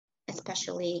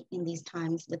especially in these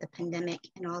times with the pandemic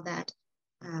and all that.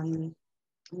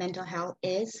 Mental health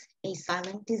is a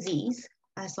silent disease.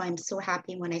 So I'm so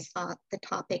happy when I saw the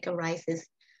topic arises,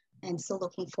 and so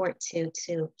looking forward to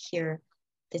hear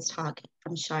this talk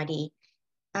from Shadi.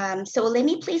 So let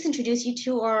me please introduce you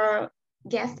to our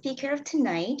guest speaker of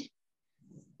tonight.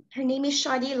 Her name is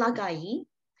Shadi Laghai.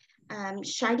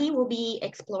 Shadi will be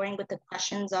exploring with the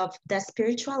questions of, does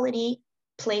spirituality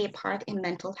play a part in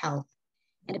mental health?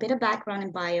 And a bit of background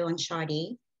and bio on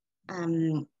Shadi.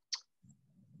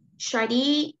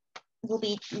 Shadi will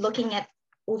be looking at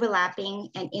overlapping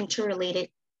and interrelated,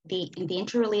 the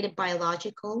interrelated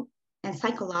biological and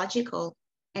psychological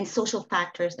and social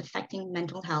factors affecting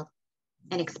mental health,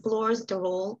 and explores the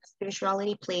role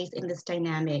spirituality plays in this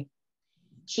dynamic.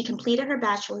 She completed her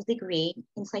bachelor's degree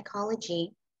in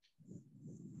psychology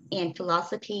and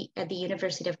philosophy at the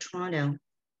University of Toronto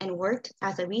and worked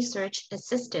as a research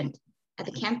assistant at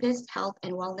the Campus Health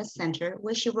and Wellness Center,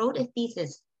 where she wrote a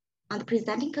thesis on the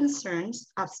presenting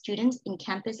concerns of students in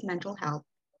campus mental health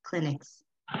clinics.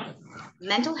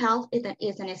 Mental health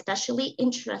is an especially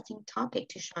interesting topic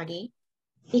to Shadi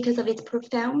because of its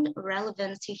profound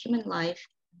relevance to human life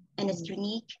and its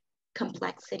unique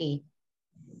complexity.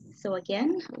 So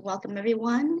again, welcome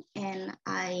everyone, and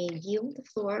I yield the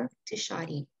floor to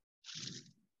Shadi.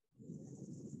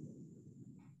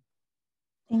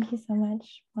 Thank you so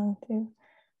much, Mangtu,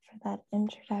 for that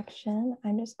introduction.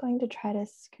 I'm just going to try to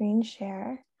screen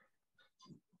share.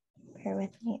 Bear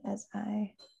with me as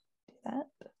I do that.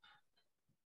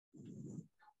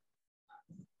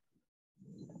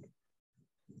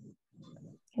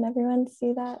 Can everyone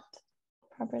see that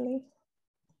properly?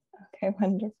 Okay,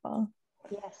 wonderful.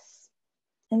 Yes.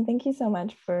 And thank you so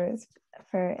much for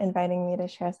inviting me to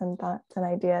share some thoughts and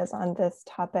ideas on this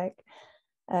topic,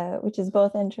 which is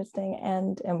both interesting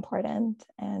and important.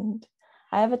 And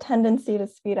I have a tendency to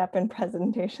speed up in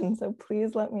presentations, so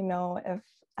please let me know if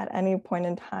at any point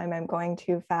in time I'm going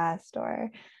too fast,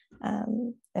 or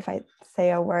if I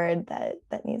say a word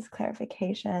that needs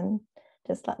clarification,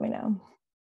 just let me know.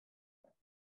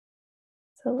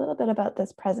 So a little bit about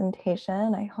this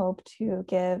presentation. I hope to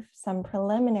give some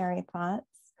preliminary thoughts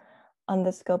on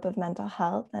the scope of mental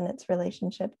health and its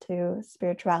relationship to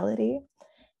spirituality.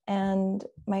 And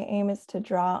my aim is to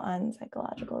draw on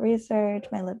psychological research,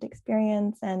 my lived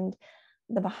experience, and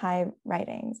the Baha'i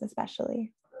writings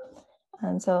especially.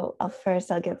 So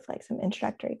I'll give like some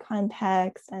introductory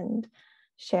context and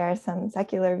share some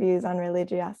secular views on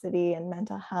religiosity and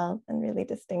mental health, and really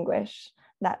distinguish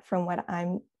that from what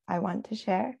I want to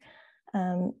share.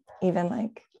 Even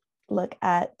like look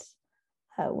at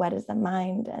what is the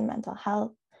mind and mental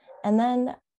health. And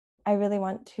then I really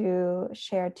want to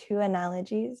share two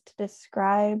analogies to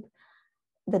describe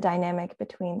the dynamic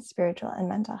between spiritual and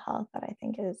mental health that I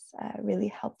think is really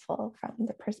helpful from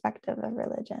the perspective of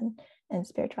religion and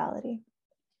spirituality.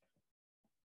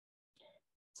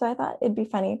 So I thought it'd be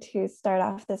funny to start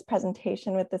off this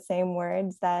presentation with the same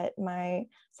words that my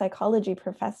psychology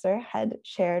professor had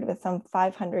shared with some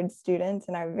 500 students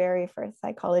in our very first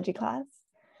psychology class.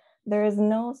 There is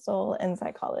no soul in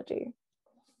psychology.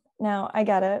 Now, I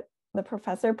get it. The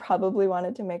professor probably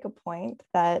wanted to make a point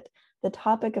that the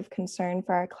topic of concern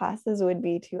for our classes would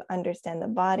be to understand the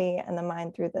body and the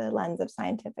mind through the lens of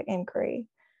scientific inquiry.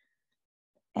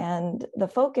 And the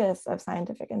focus of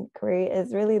scientific inquiry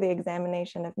is really the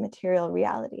examination of material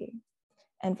reality.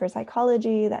 And for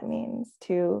psychology, that means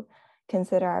to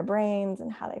consider our brains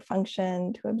and how they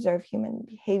function, to observe human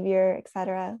behavior,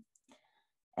 etc.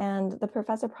 And the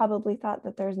professor probably thought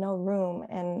that there's no room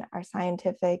in our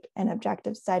scientific and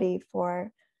objective study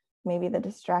for maybe the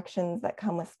distractions that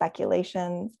come with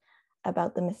speculations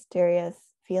about the mysterious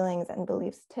feelings and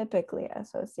beliefs typically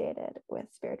associated with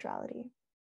spirituality.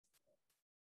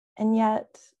 And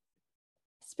yet,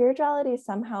 spirituality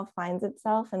somehow finds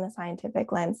itself in the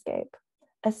scientific landscape,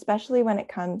 especially when it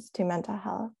comes to mental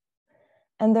health.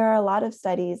 And there are a lot of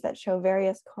studies that show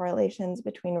various correlations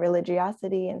between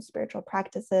religiosity and spiritual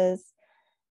practices.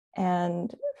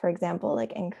 And for example,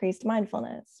 like increased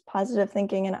mindfulness, positive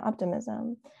thinking and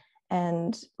optimism,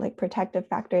 and like protective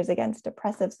factors against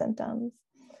depressive symptoms,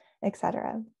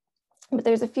 etc. But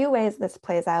there's a few ways this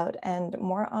plays out, and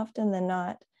more often than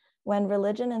not, when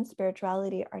religion and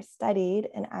spirituality are studied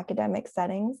in academic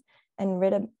settings and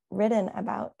written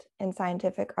about in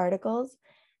scientific articles,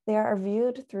 they are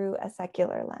viewed through a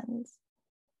secular lens.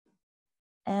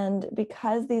 And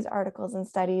because these articles and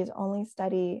studies only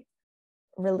study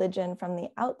religion from the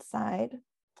outside,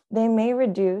 they may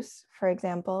reduce, for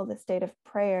example, the state of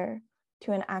prayer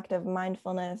to an act of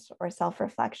mindfulness or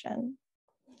self-reflection.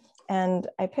 And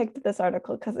I picked this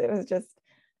article because it was just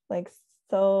like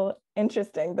so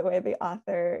interesting the way the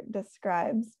author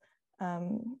describes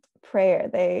prayer.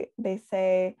 They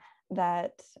say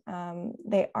that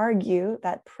they argue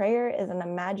that prayer is an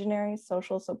imaginary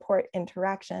social support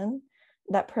interaction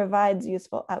that provides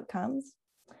useful outcomes.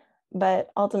 But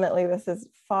ultimately, this is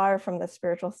far from the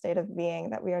spiritual state of being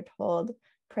that we are told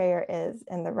prayer is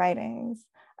in the writings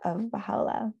of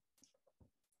Baha'u'llah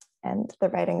and the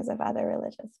writings of other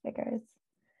religious figures.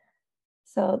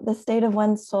 So the state of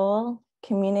one's soul,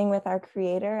 communing with our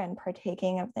creator and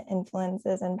partaking of the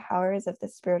influences and powers of the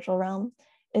spiritual realm,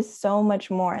 is so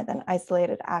much more than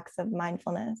isolated acts of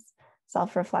mindfulness,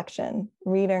 self-reflection,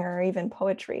 reading, or even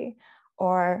poetry,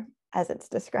 or as it's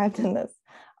described in this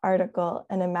article,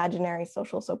 an imaginary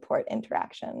social support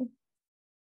interaction.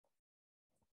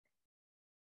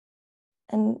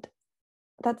 And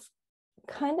that's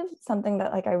kind of something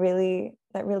that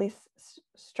really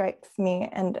strikes me,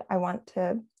 and I want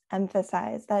to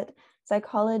emphasize that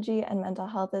psychology and mental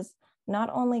health is not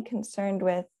only concerned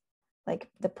with like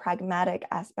the pragmatic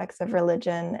aspects of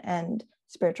religion and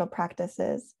spiritual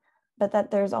practices, but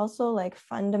that there's also like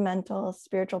fundamental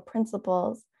spiritual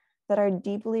principles that are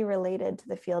deeply related to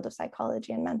the field of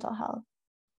psychology and mental health.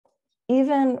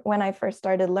 Even when I first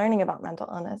started learning about mental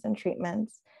illness and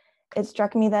treatments, it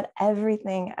struck me that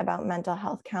everything about mental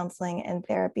health counseling and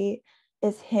therapy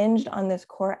is hinged on this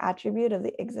core attribute of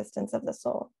the existence of the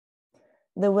soul,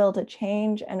 the will to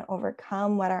change and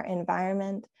overcome what our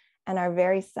environment and our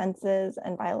very senses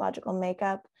and biological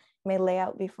makeup may lay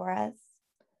out before us,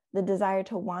 the desire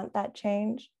to want that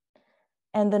change,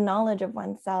 and the knowledge of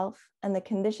oneself and the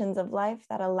conditions of life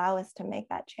that allow us to make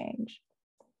that change.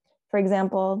 For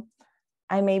example,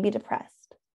 I may be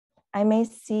depressed. I may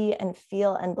see and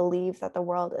feel and believe that the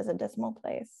world is a dismal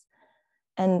place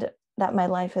and that my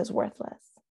life is worthless.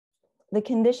 The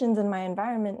conditions in my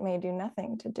environment may do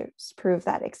nothing to disprove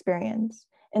that experience.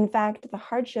 In fact, the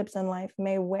hardships in life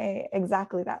may weigh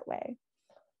exactly that way.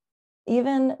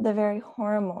 Even the very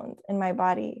hormones in my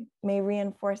body may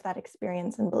reinforce that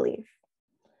experience and belief.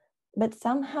 But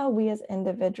somehow we as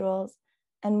individuals,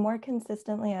 and more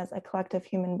consistently as a collective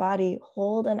human body,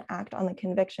 hold and act on the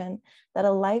conviction that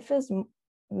a life is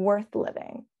worth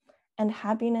living, and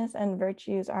happiness and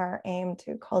virtues are our aim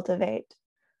to cultivate.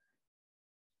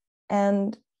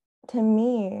 And to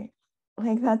me,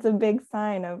 like that's a big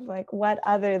sign of like what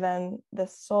other than the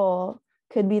soul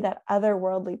could be that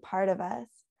otherworldly part of us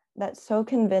that so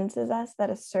convinces us that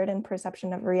a certain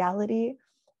perception of reality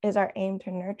is our aim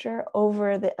to nurture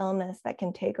over the illness that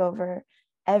can take over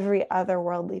every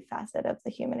otherworldly facet of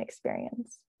the human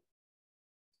experience.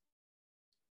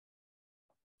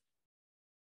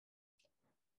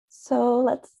 So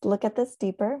let's look at this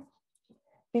deeper.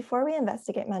 Before we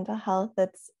investigate mental health,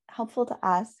 it's helpful to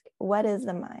ask, what is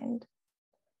the mind?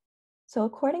 So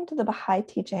according to the Baha'i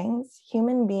teachings,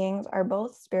 human beings are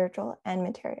both spiritual and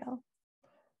material.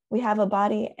 We have a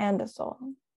body and a soul.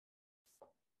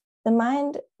 The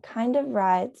mind kind of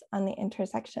rides on the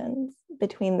intersections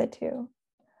between the two.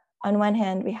 On one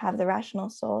hand, we have the rational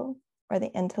soul, or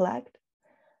the intellect,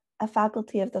 a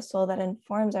faculty of the soul that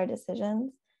informs our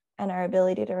decisions and our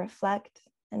ability to reflect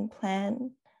and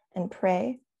plan and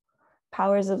pray.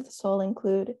 Powers of the soul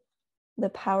include the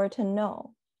power to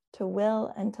know, to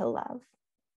will, and to love.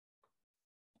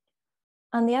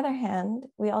 On the other hand,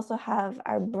 we also have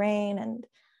our brain and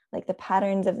like the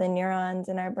patterns of the neurons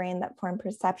in our brain that form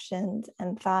perceptions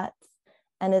and thoughts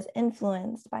and is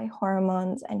influenced by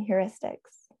hormones and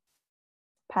heuristics,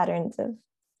 patterns of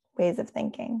ways of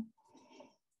thinking.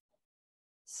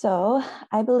 So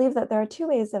I believe that there are two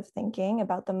ways of thinking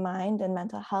about the mind and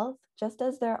mental health, just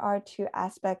as there are two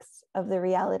aspects of the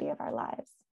reality of our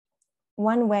lives.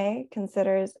 One way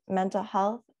considers mental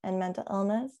health and mental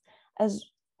illness as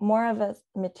more of a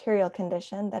material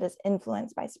condition that is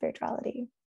influenced by spirituality.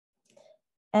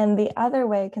 And the other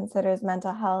way considers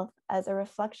mental health as a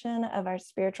reflection of our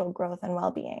spiritual growth and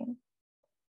well-being.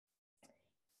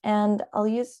 And I'll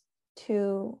use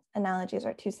two analogies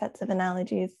or two sets of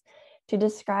analogies to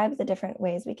describe the different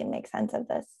ways we can make sense of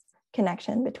this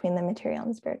connection between the material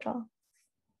and spiritual.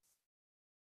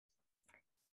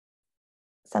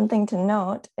 Something to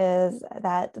note is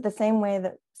that the same way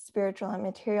that spiritual and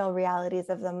material realities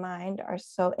of the mind are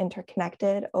so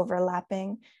interconnected,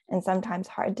 overlapping, and sometimes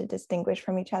hard to distinguish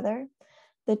from each other,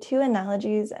 the two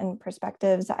analogies and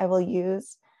perspectives I will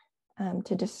use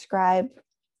to describe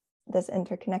this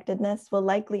interconnectedness will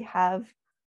likely have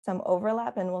some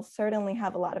overlap and will certainly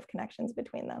have a lot of connections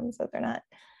between them. So they're not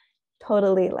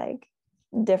totally like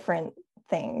different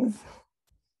things.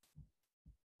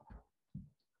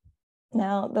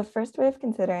 Now, the first way of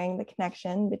considering the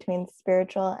connection between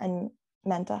spiritual and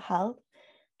mental health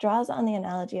draws on the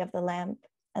analogy of the lamp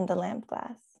and the lamp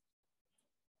glass.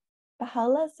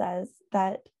 Baha'u'llah says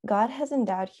that God has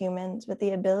endowed humans with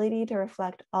the ability to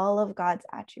reflect all of God's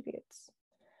attributes,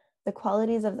 the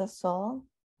qualities of the soul,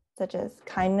 such as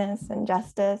kindness and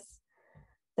justice,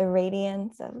 the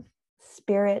radiance of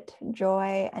spirit,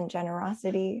 joy, and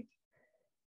generosity.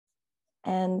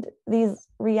 And these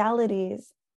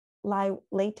realities lie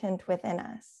latent within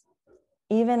us,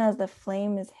 even as the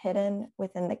flame is hidden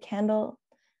within the candle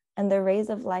and the rays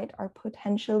of light are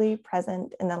potentially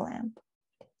present in the lamp.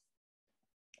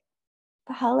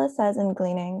 Baha'u'llah says in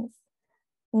Gleanings,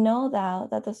 "Know thou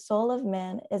that the soul of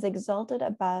man is exalted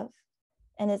above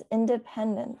and is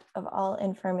independent of all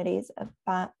infirmities of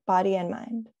body and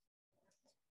mind.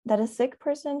 That a sick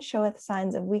person showeth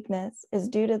signs of weakness is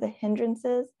due to the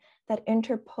hindrances that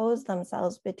interpose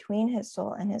themselves between his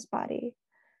soul and his body.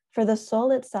 For the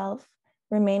soul itself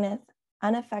remaineth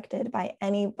unaffected by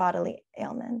any bodily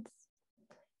ailments.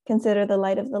 Consider the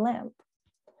light of the lamp.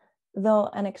 Though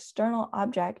an external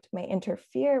object may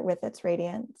interfere with its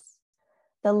radiance,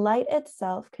 the light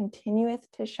itself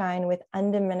continueth to shine with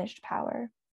undiminished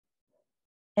power.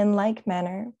 In like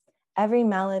manner, every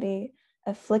malady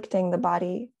afflicting the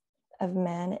body of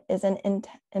man is an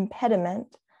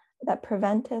impediment that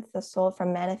preventeth the soul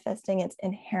from manifesting its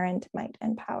inherent might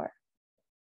and power."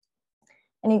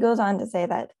 And he goes on to say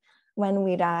that when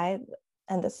we die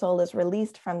and the soul is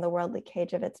released from the worldly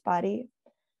cage of its body,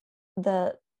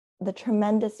 the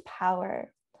tremendous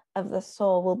power of the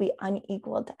soul will be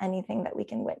unequal to anything that we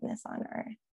can witness on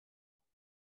earth.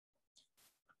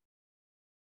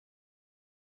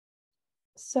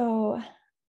 So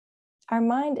our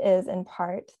mind is in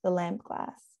part the lamp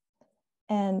glass.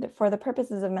 And for the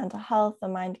purposes of mental health, the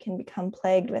mind can become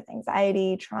plagued with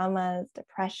anxiety, traumas,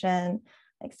 depression,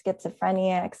 like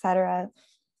schizophrenia, etc.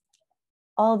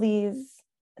 All these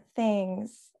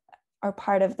things are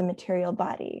part of the material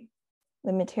body,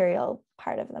 the material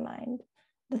part of the mind,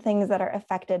 the things that are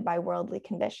affected by worldly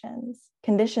conditions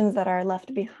that are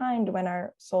left behind when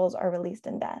our souls are released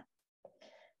in death.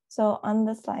 So on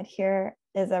this slide here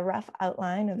is a rough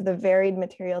outline of the varied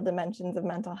material dimensions of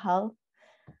mental health.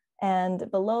 And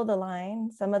below the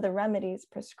line, some of the remedies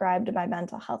prescribed by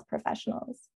mental health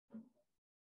professionals.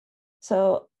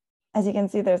 So as you can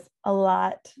see, there's a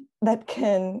lot that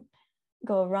can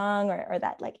go wrong or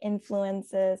that like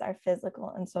influences our physical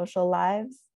and social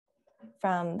lives,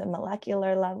 from the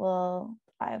molecular level,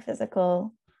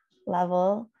 biophysical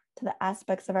level, to the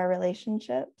aspects of our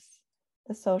relationships,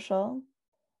 the social,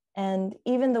 and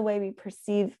even the way we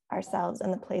perceive ourselves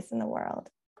and the place in the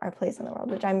world, our place in the world,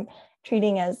 which I'm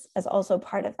treating as also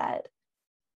part of that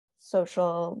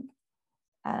social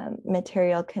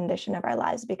material condition of our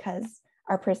lives, because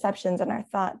our perceptions and our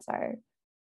thoughts are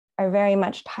very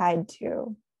much tied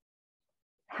to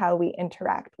how we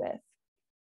interact with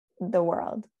the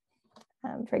world.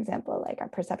 For example, like our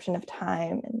perception of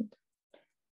time and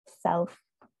self.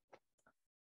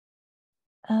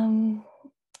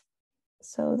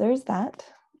 So there's that.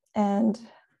 And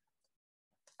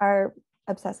our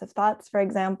obsessive thoughts, for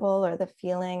example, or the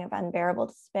feeling of unbearable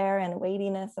despair and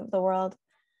weightiness of the world,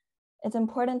 it's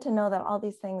important to know that all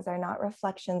these things are not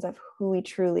reflections of who we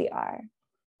truly are.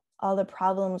 All the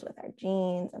problems with our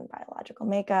genes and biological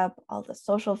makeup, all the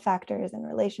social factors and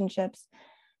relationships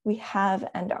we have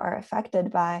and are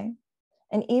affected by,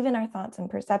 and even our thoughts and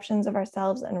perceptions of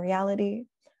ourselves and reality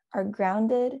are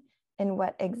grounded in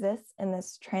what exists in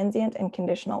this transient and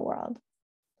conditional world.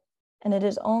 And it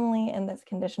is only in this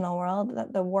conditional world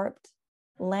that the warped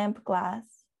lamp glass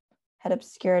had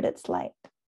obscured its light,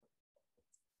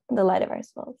 the light of our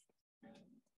souls.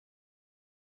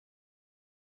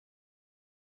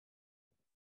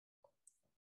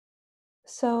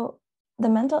 So the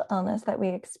mental illness that we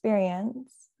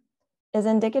experience is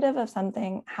indicative of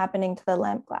something happening to the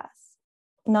lamp glass,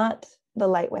 not the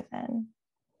light within.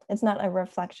 It's not a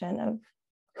reflection of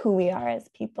who we are as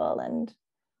people and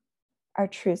our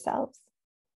true selves.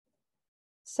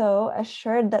 So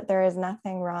assured that there is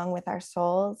nothing wrong with our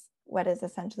souls, what is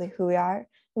essentially who we are,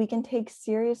 we can take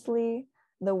seriously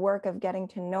the work of getting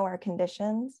to know our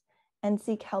conditions and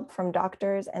seek help from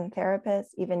doctors and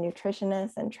therapists, even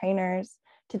nutritionists and trainers,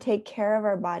 to take care of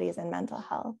our bodies and mental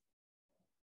health.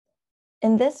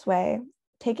 In this way,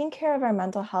 taking care of our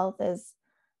mental health is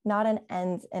not an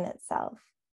end in itself.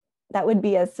 That would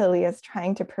be as silly as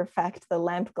trying to perfect the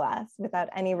lamp glass without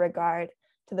any regard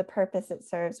to the purpose it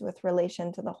serves with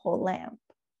relation to the whole lamp.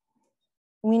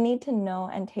 We need to know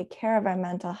and take care of our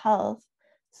mental health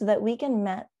so that we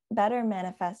can better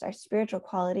manifest our spiritual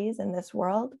qualities in this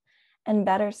world and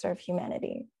better serve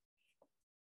humanity.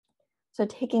 So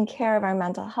taking care of our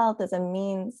mental health is a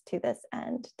means to this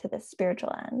end, to this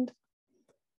spiritual end.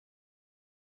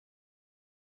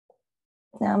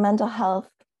 Now, mental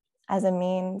health as a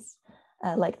means,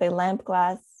 like the lamp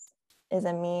glass is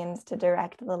a means to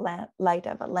direct the light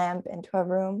of a lamp into a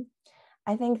room.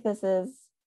 I think this is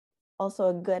also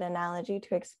a good analogy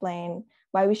to explain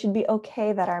why we should be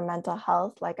okay that our mental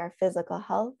health, like our physical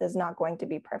health, is not going to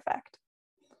be perfect.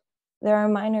 There are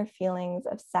minor feelings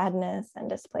of sadness and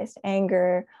displaced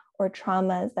anger or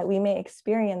traumas that we may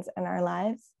experience in our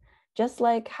lives, just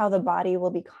like how the body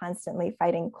will be constantly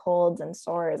fighting colds and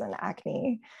sores and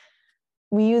acne.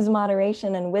 We use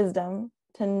moderation and wisdom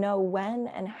to know when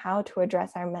and how to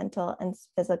address our mental and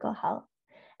physical health.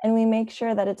 And we make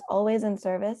sure that it's always in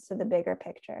service to the bigger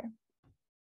picture.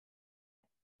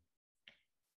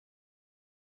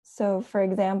 So for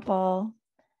example,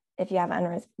 if you have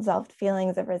unresolved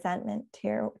feelings of resentment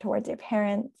towards your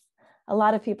parents, a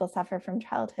lot of people suffer from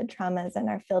childhood traumas and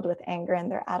are filled with anger in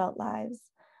their adult lives.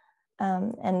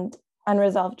 And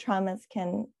unresolved traumas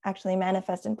can actually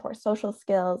manifest in poor social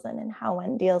skills and in how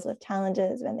one deals with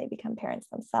challenges when they become parents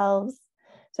themselves.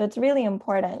 So it's really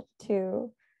important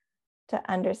to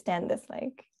understand this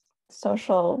like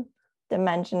social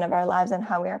dimension of our lives and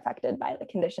how we are affected by the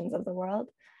conditions of the world.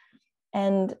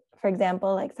 And for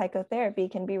example, like psychotherapy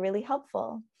can be really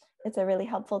helpful. It's a really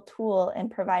helpful tool in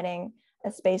providing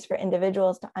a space for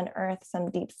individuals to unearth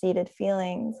some deep-seated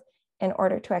feelings in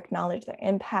order to acknowledge their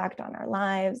impact on our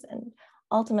lives and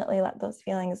ultimately let those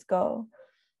feelings go.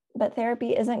 But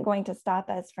therapy isn't going to stop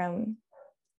us from,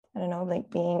 I don't know, like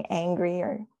being angry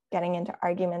or getting into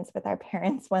arguments with our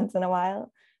parents once in a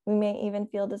while. We may even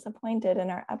feel disappointed in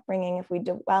our upbringing if we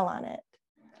dwell on it.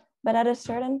 But at a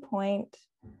certain point,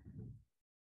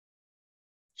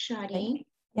 Shadi,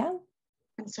 yeah.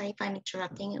 I'm sorry if I'm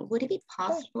interrupting. Would it be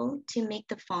possible to make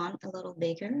the font a little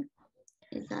bigger?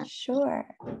 Is that sure?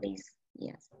 Please,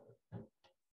 yes.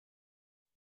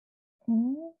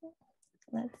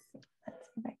 Let's see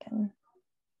if I can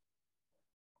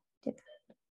do that.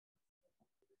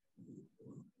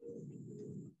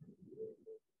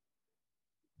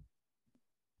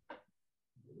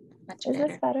 Much Is better.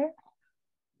 this better?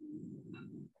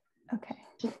 Okay.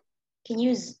 Can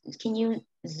you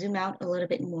zoom out a little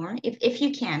bit more, if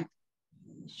you can?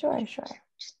 Sure.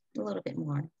 Just a little bit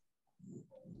more.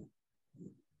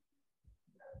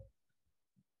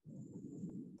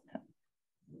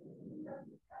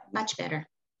 Much better.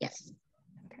 Yes.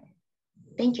 Okay.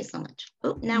 Thank you so much.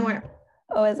 Oh, now we're.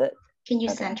 Oh, is it? Can you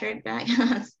center it back?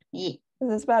 Yeah. Is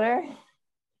this better?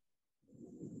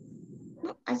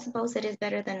 Well, I suppose it is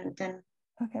better than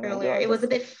okay, earlier. It was a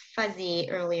bit fuzzy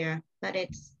earlier, but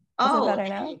it's. Oh, is it better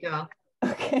there now? you go.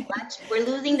 Okay. We're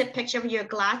losing the picture of your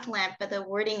glass lamp, but the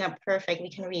wording are perfect.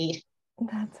 We can read.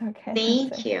 That's okay.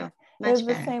 Thank you. Much it was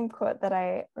better. The same quote that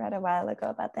I read a while ago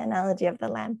about the analogy of the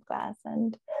lamp glass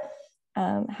and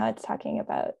how it's talking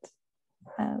about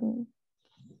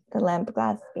the lamp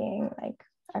glass being like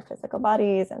our physical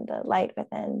bodies and the light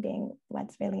within being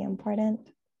what's really important.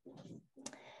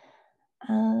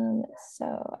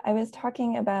 So I was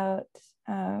talking about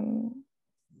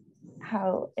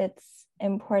how it's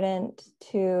important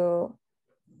to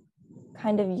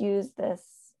kind of use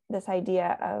this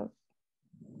idea of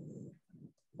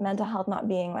mental health not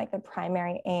being like the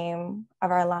primary aim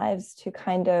of our lives, to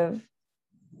kind of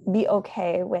be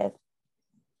okay with,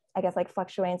 I guess, like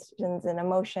fluctuations in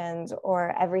emotions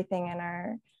or everything in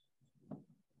our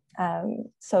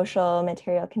social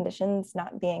material conditions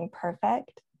not being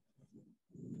perfect.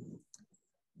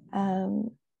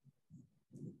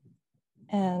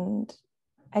 And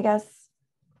I guess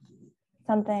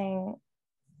something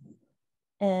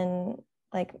in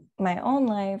like my own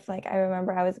life, like I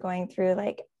remember I was going through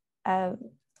like I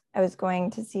was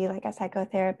going to see like a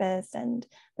psychotherapist, and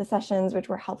the sessions, which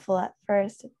were helpful at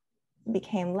first,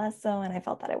 became less so, and I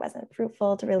felt that it wasn't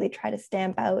fruitful to really try to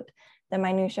stamp out the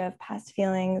minutia of past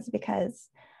feelings, because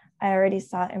I already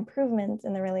saw improvements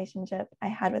in the relationship I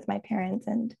had with my parents,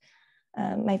 and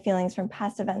my feelings from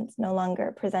past events no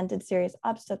longer presented serious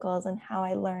obstacles in how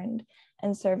I learned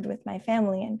and served with my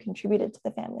family and contributed to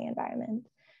the family environment.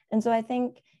 And so I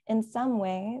think in some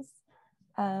ways,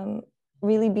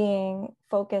 really being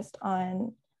focused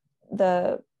on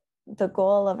the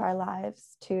goal of our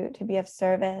lives to be of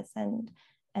service and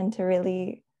to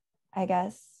really, I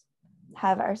guess,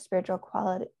 have our spiritual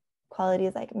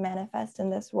qualities like manifest in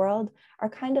this world are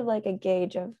kind of like a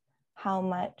gauge of how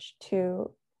much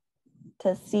to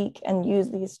seek and use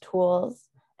these tools,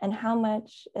 and how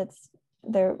much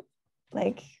they're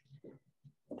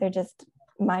just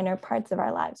minor parts of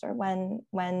our lives, or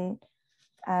when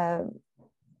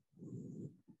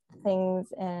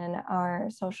things in our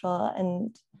social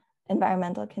and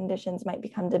environmental conditions might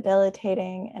become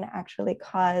debilitating and actually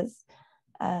cause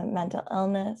mental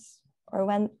illness,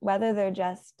 or whether they're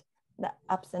just the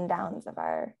ups and downs of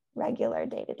our regular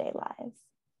day-to-day lives.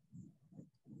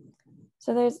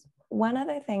 So there's one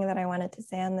other thing that I wanted to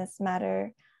say on this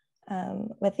matter,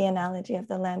 with the analogy of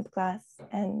the lamp glass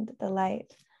and the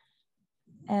light.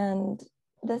 And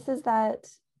this is that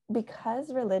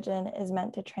because religion is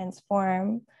meant to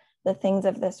transform the things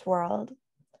of this world,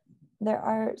 there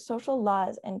are social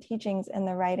laws and teachings in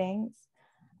the writings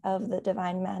of the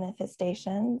divine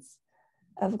manifestations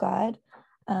of God,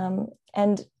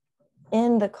 and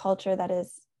in the culture that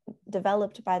is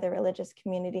developed by the religious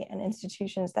community and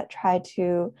institutions that try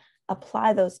to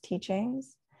apply those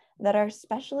teachings, that are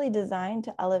specially designed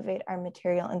to elevate our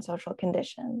material and social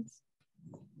conditions.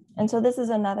 And so this is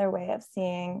another way of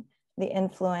seeing the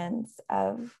influence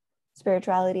of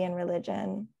spirituality and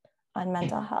religion on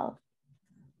mental health.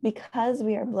 Because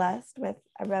we are blessed with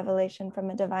a revelation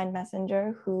from a divine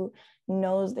messenger who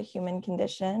knows the human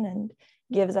condition and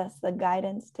gives us the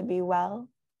guidance to be well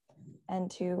and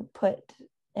to put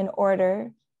in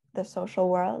order the social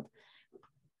world,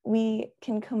 we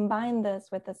can combine this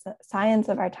with the science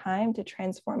of our time to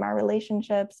transform our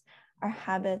relationships, our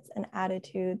habits and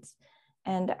attitudes,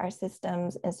 and our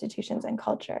systems, institutions, and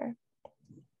culture.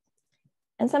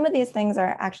 And some of these things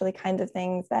are actually kinds of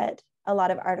things that a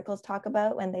lot of articles talk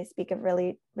about when they speak of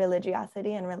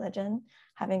religiosity and religion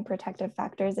having protective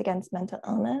factors against mental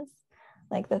illness,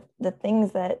 like the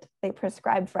things that they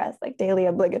prescribe for us, like daily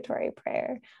obligatory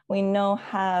prayer, we know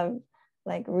have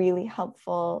like really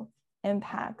helpful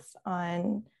impacts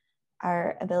on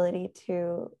our ability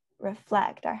to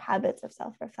reflect, our habits of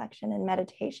self-reflection and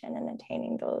meditation, and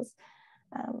attaining those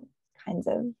kinds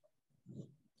of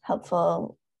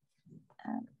helpful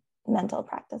mental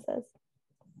practices.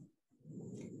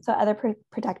 So other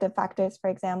protective factors, for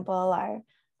example, are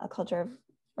a culture of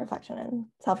reflection and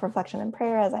self-reflection and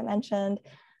prayer, as I mentioned,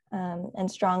 and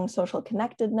strong social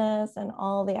connectedness and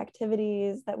all the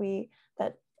activities that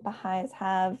Baha'is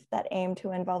have that aim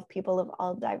to involve people of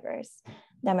all diverse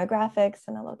demographics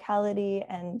in a locality,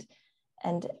 and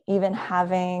even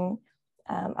having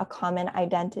a common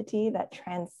identity that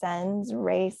transcends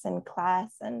race and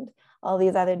class and all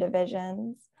these other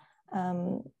divisions.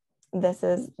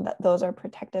 Those are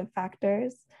protective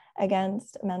factors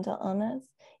against mental illness.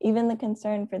 Even the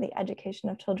concern for the education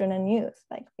of children and youth,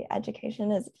 like the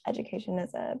education is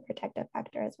a protective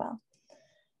factor as well.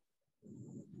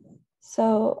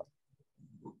 So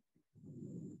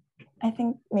I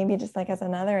think maybe just like as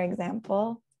another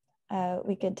example,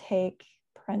 we could take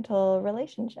parental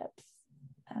relationships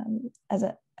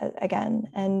again.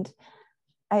 And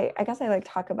I guess I like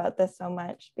talk about this so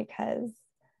much because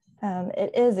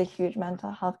it is a huge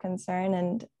mental health concern.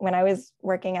 And when I was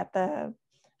working at the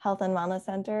Health and Wellness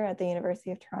Center at the University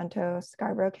of Toronto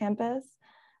Scarborough campus,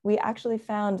 we actually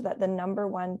found that the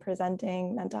 #1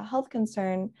 presenting mental health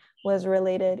concern was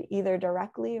related either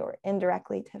directly or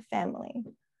indirectly to family.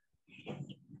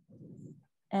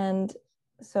 And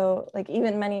so like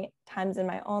even many times in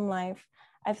my own life,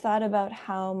 I've thought about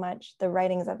how much the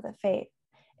writings of the faith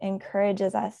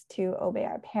encourages us to obey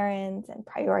our parents and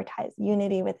prioritize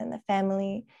unity within the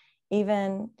family,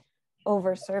 even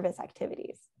over service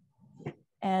activities.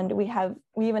 And we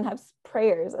even have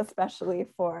prayers, especially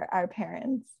for our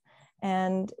parents.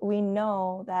 And we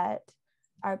know that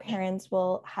our parents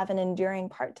will have an enduring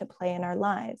part to play in our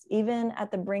lives, even at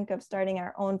the brink of starting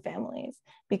our own families,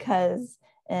 because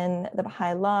in the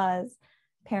Baha'i laws,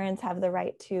 parents have the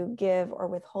right to give or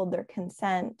withhold their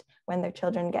consent when their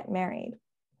children get married.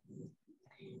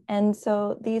 And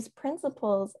so these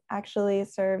principles actually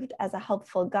served as a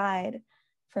helpful guide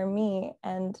for me,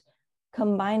 and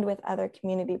combined with other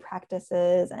community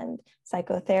practices and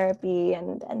psychotherapy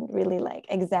and really like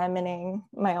examining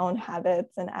my own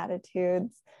habits and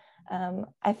attitudes,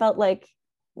 I felt like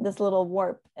this little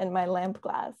warp in my lamp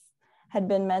glass had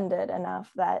been mended enough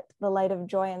that the light of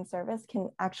joy and service can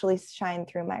actually shine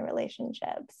through my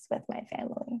relationships with my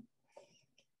family.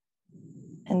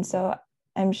 And so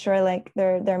I'm sure like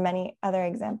there are many other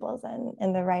examples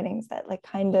in the writings that like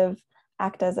kind of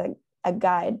act as a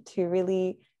guide to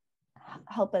really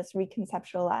help us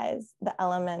reconceptualize the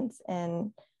elements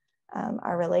in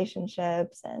our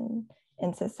relationships and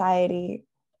in society.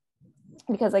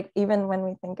 Because like even when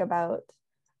we think about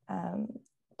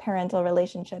parental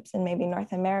relationships in maybe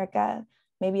North America,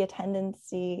 maybe a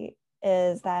tendency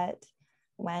is that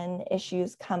when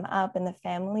issues come up in the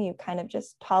family, you kind of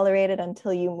just tolerate it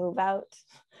until you move out,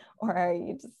 or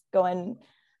you just go and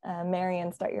marry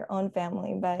and start your own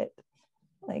family. But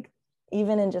like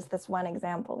even in just this one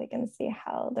example, we can see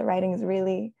how the writings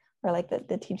really, or like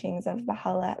the teachings of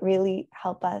Baha'u'llah really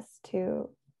help us to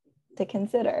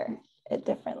consider it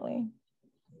differently.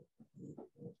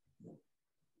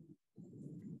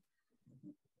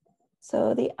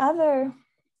 So the other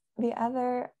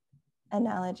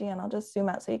analogy, and I'll just zoom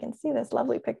out so you can see this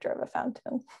lovely picture of a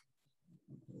fountain.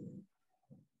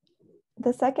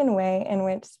 The second way in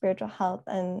which spiritual health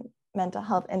and mental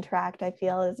health interact, I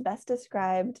feel, is best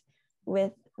described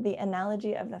with the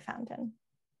analogy of the fountain.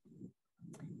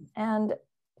 And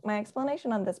my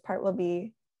explanation on this part will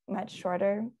be much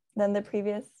shorter than the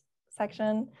previous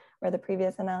section or the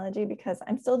previous analogy, because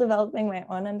I'm still developing my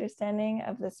own understanding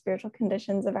of the spiritual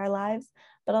conditions of our lives,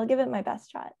 but I'll give it my best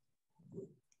shot.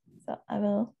 So I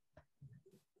will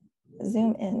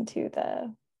zoom into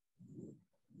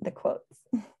the quotes.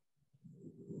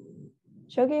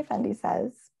 Shoghi Effendi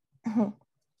says,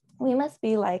 "We must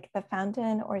be like the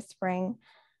fountain or spring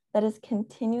that is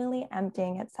continually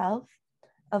emptying itself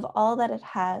of all that it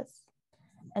has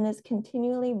and is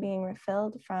continually being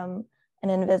refilled from an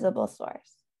invisible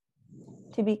source,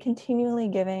 to be continually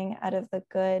giving out of the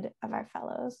good of our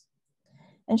fellows."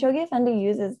 And Shoghi Effendi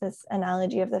uses this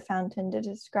analogy of the fountain to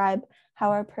describe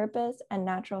how our purpose and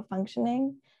natural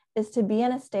functioning is to be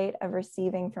in a state of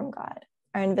receiving from God,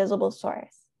 our invisible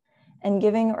source, and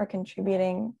giving or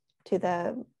contributing to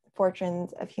the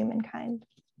fortunes of humankind.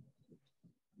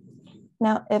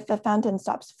 Now, if the fountain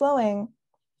stops flowing,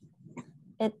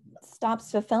 it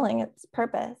stops fulfilling its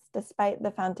purpose, despite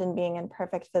the fountain being in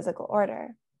perfect physical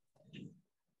order.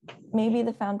 Maybe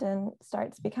the fountain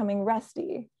starts becoming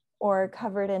rusty or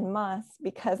covered in moss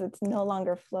because it's no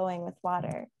longer flowing with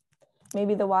water.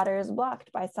 Maybe the water is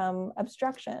blocked by some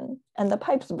obstruction and the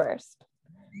pipes burst.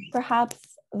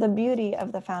 Perhaps the beauty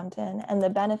of the fountain and the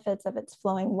benefits of its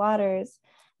flowing waters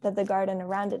that the garden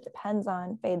around it depends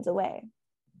on fades away.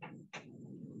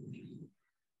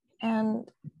 And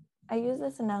I use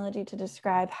this analogy to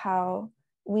describe how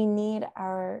we need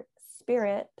our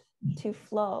spirit to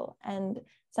flow. And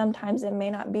sometimes it may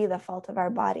not be the fault of our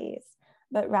bodies,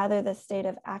 but rather the state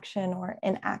of action or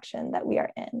inaction that we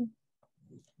are in.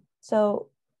 So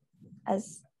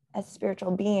as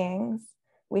spiritual beings,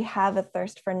 we have a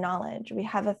thirst for knowledge. We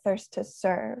have a thirst to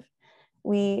serve.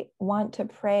 We want to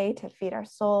pray to feed our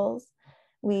souls.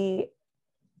 We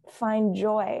find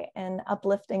joy in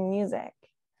uplifting music.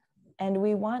 And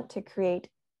we want to create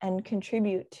and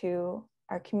contribute to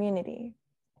our community.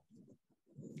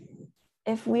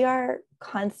 If we are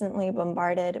constantly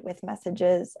bombarded with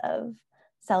messages of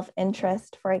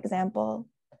self-interest, for example,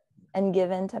 and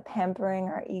given to pampering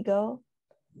our ego,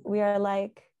 we are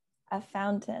like a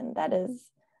fountain that is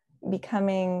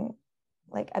becoming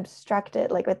like obstructed,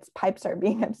 like its pipes are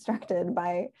being obstructed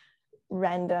by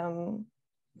random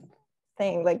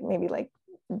things, like maybe like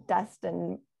dust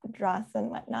and dross and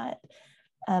whatnot,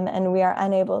 and we are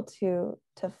unable to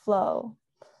flow.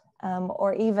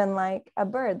 Or even like a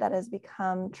bird that has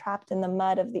become trapped in the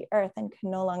mud of the earth and can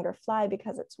no longer fly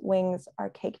because its wings are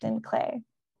caked in clay.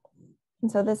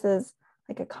 And so this is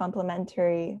like a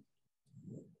complementary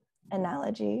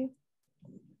analogy.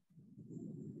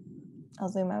 I'll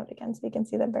zoom out again so you can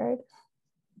see the bird.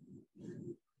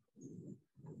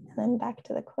 And then back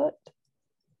to the quote.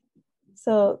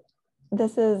 So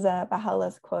this is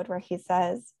Baha'u'llah's quote where he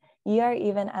says, "Ye are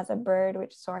even as a bird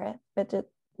which soareth, but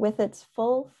with its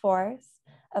full force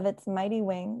of its mighty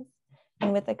wings,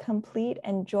 and with a complete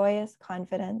and joyous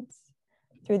confidence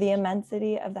through the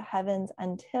immensity of the heavens,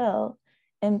 until,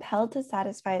 impelled to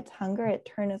satisfy its hunger, it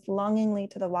turneth longingly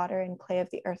to the water and clay of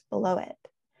the earth below it.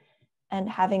 And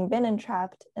having been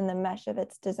entrapped in the mesh of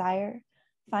its desire,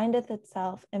 findeth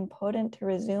itself impotent to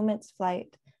resume its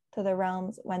flight to the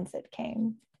realms whence it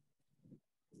came.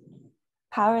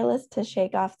 Powerless to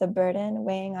shake off the burden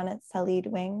weighing on its sullied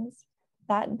wings,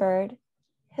 that bird,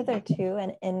 hitherto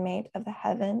an inmate of the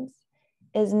heavens,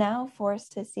 is now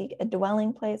forced to seek a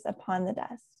dwelling place upon the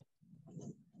dust.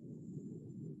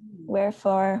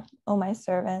 Wherefore, O my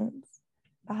servants,"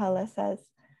 Baha'u'llah says,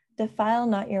 "defile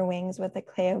not your wings with the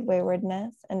clay of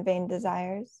waywardness and vain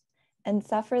desires, and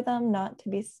suffer them not to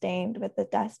be stained with the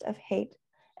dust of hate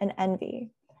and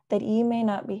envy, that ye may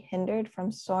not be hindered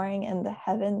from soaring in the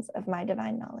heavens of my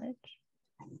divine knowledge."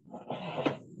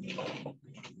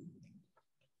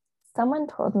 Someone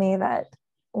told me that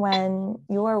when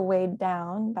you are weighed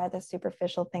down by the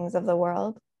superficial things of the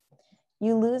world,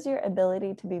 you lose your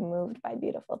ability to be moved by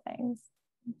beautiful things.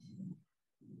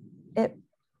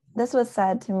 This was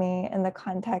said to me in the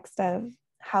context of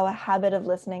how a habit of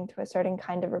listening to a certain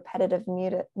kind of repetitive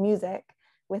music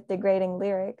with degrading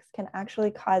lyrics can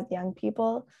actually cause young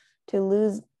people to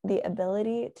lose the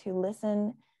ability to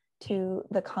listen to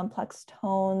the complex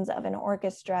tones of an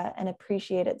orchestra and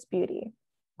appreciate its beauty.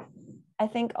 I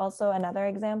think also another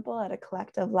example at a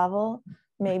collective level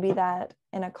may be that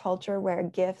in a culture where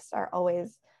gifts are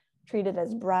always treated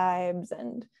as bribes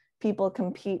and people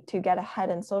compete to get ahead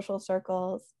in social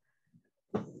circles,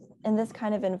 in this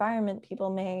kind of environment,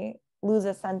 people may lose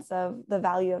a sense of the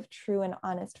value of true and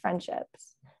honest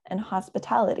friendships and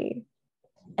hospitality.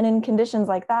 And in conditions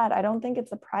like that, I don't think it's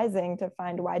surprising to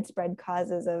find widespread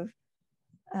causes of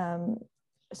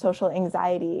social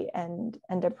anxiety and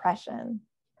depression.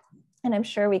 And I'm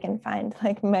sure we can find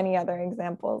like many other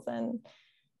examples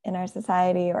in our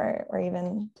society, or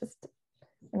even just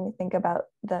when we think about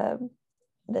the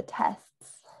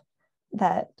tests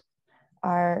that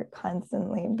are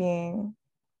constantly being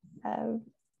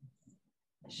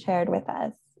shared with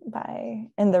us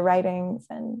in the writings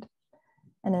and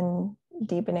in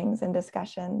deepenings and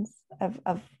discussions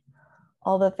of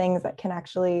all the things that can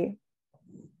actually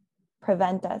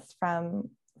prevent us from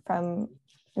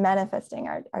manifesting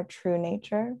our true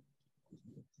nature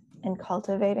and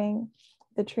cultivating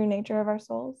the true nature of our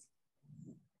souls.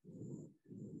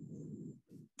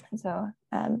 And so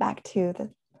back to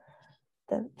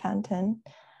the fountain.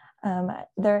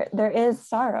 There is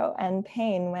sorrow and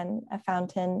pain when a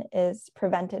fountain is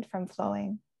prevented from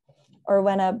flowing, or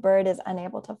when a bird is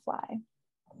unable to fly.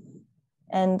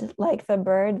 And like the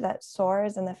bird that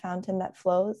soars and the fountain that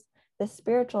flows, the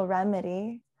spiritual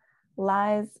remedy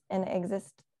lies in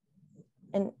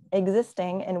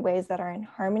existing in ways that are in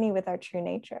harmony with our true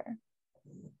nature.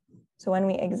 So when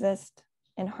we exist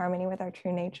in harmony with our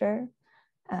true nature,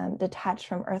 detached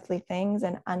from earthly things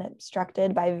and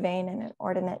unobstructed by vain and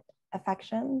inordinate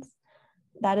affections,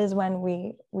 that is when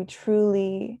we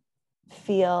truly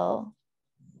feel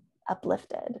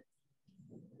uplifted.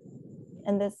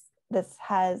 And this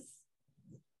has,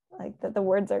 like, the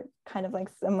words are kind of like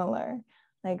similar,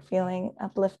 like feeling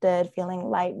uplifted, feeling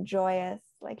light, joyous,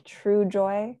 like true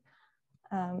joy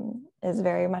is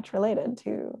very much related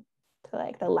to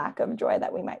like the lack of joy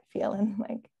that we might feel in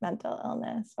like mental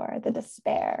illness, or the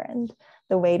despair and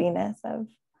the weightiness of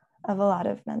a lot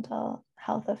of mental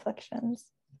health afflictions.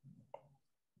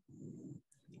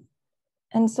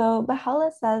 And so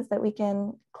Baha'u'llah says that we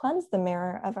can cleanse the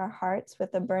mirror of our hearts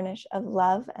with the burnish of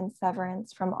love and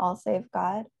severance from all save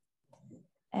God.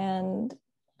 And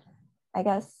I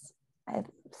guess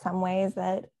some ways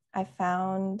that I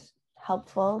found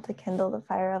helpful to kindle the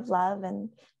fire of love and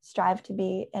strive to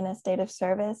be in a state of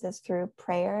service is through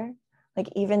prayer, like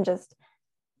even just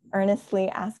earnestly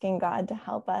asking God to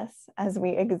help us as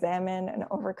we examine and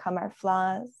overcome our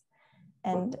flaws,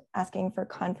 and asking for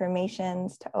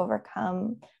confirmations to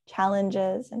overcome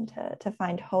challenges and to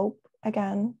find hope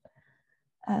again.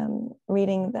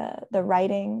 Reading the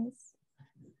writings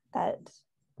that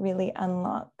really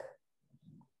unlock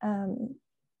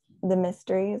the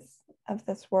mysteries of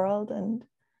this world, and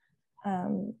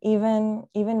even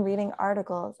reading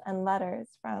articles and letters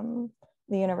from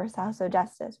the Universal House of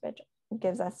Justice, which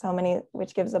gives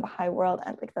the Baha'i world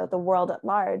and like the world at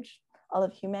large, all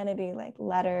of humanity, like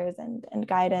letters and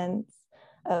guidance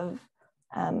of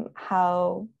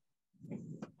how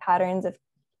patterns of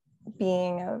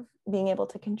being able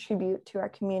to contribute to our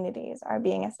communities are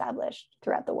being established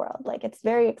throughout the world. Like it's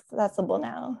very accessible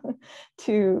now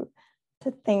to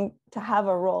have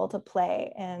a role to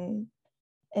play in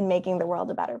making the world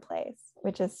a better place,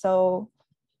 which is so,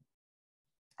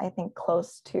 I think,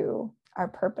 close to our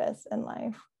purpose in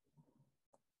life.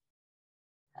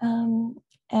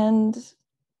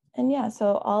 And yeah,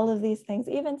 so all of these things,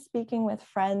 even speaking with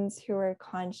friends who are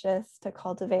conscious to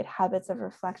cultivate habits of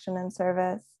reflection and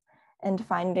service, and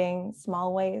finding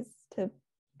small ways to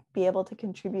be able to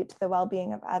contribute to the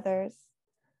well-being of others.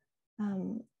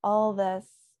 All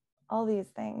these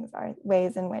things are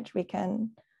ways in which we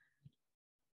can,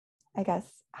 I guess,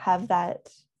 have that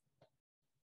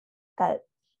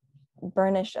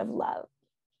burnish of love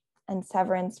and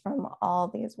severance from all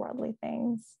these worldly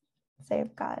things,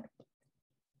 save God.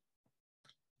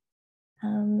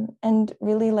 And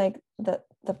really, like the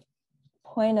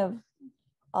point of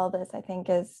all this, I think,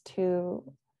 is to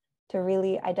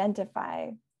really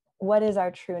identify what is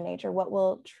our true nature, what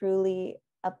will truly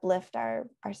uplift our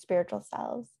spiritual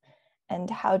selves, and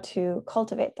how to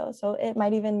cultivate those. So it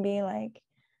might even be like,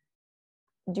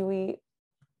 do we,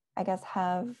 I guess,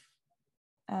 have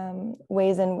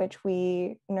ways in which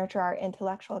we nurture our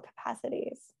intellectual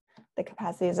capacities, the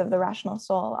capacities of the rational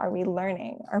soul? Are we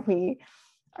learning?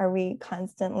 Are we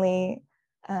constantly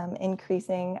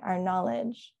increasing our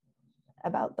knowledge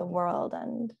about the world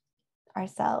and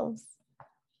ourselves?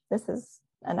 This is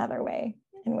another way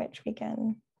in which we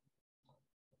can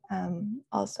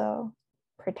also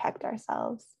protect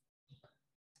ourselves.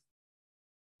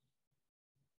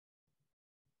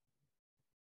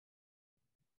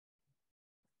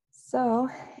 So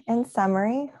in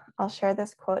summary, I'll share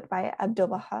this quote by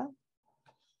Abdu'l-Baha.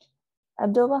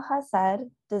 Abdu'l-Baha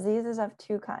said, "Disease is of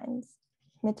two kinds,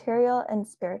 material and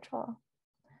spiritual.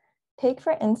 Take,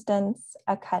 for instance,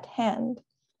 a cut hand.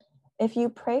 If you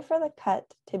pray for the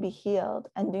cut to be healed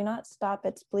and do not stop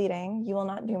its bleeding, you will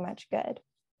not do much good.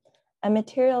 A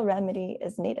material remedy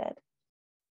is needed.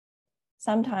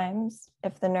 Sometimes,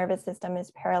 if the nervous system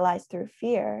is paralyzed through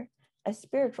fear, a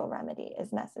spiritual remedy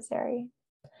is necessary.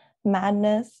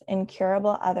 Madness,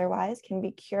 incurable otherwise, can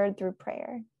be cured through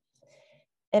prayer.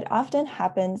 It often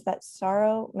happens that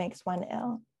sorrow makes one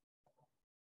ill.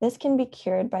 This can be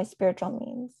cured by spiritual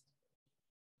means."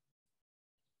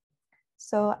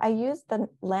 So I use the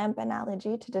lamp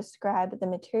analogy to describe the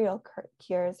material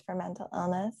cures for mental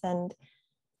illness and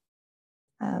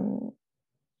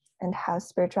how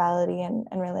spirituality and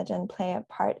religion play a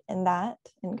part in that,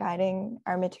 in guiding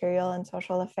our material and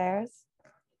social affairs.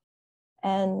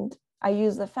 And I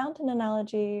use the fountain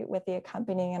analogy with the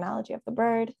accompanying analogy of the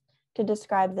bird to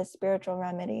describe the spiritual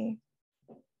remedy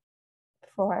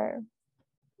for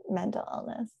mental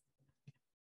illness.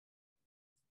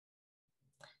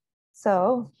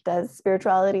 So, does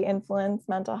spirituality influence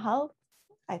mental health?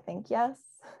 I think yes.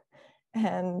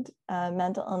 And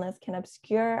mental illness can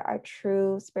obscure our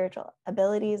true spiritual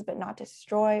abilities, but not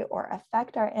destroy or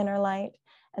affect our inner light.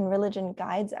 And religion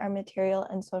guides our material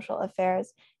and social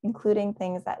affairs, including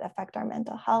things that affect our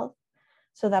mental health,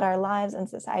 so that our lives and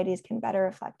societies can better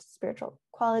reflect spiritual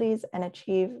qualities and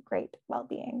achieve great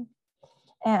well-being.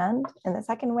 And in the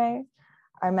second way,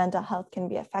 our mental health can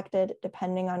be affected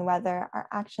depending on whether our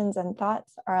actions and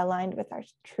thoughts are aligned with our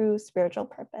true spiritual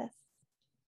purpose.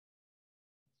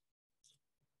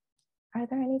 Are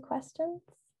there any questions?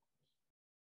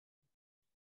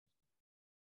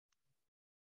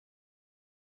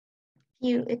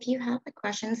 If you have the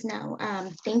questions now,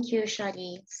 thank you,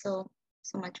 Shadi, so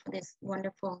much for this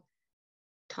wonderful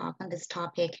talk on this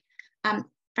topic.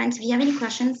 Friends, if you have any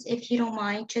questions, if you don't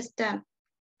mind, just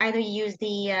either use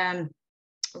the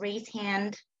raise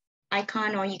hand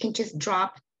icon, or you can just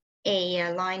drop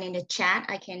a line in the chat.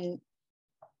 I can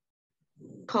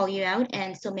call you out,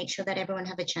 and so make sure that everyone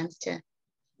have a chance to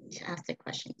ask their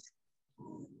questions.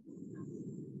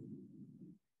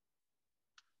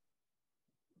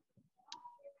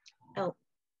 Oh,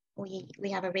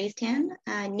 we have a raised hand.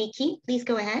 Nikki, please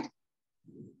go ahead.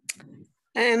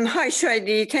 Hi,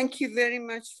 Shadi. Thank you very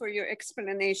much for your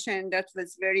explanation. That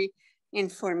was very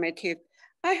informative.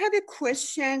 I have a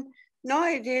question.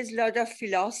 Nowadays, a lot of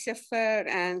philosophers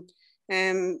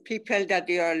and people that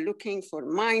they are looking for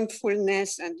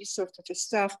mindfulness and this sort of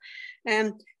stuff,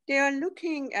 they are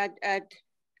looking at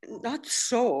not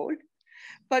soul,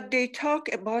 but they talk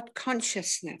about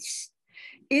consciousness.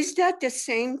 Is that the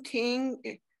same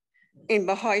thing in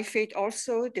Baha'i faith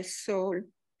also? The soul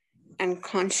and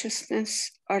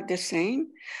consciousness are the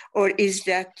same, or is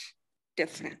that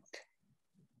different?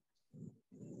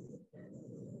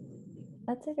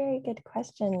 That's a very good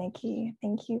question, Nikki.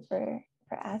 Thank you for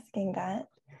asking that.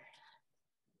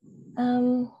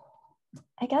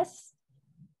 I guess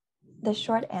the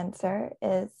short answer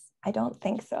is I don't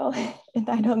think so.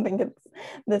 I don't think it's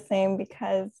the same,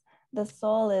 because the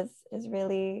soul is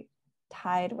really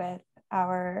tied with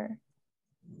our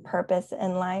purpose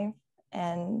in life.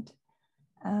 And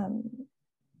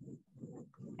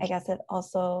I guess it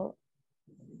also,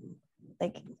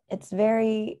 like, it's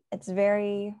very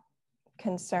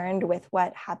concerned with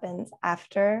what happens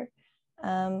after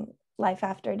life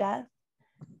after death.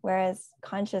 Whereas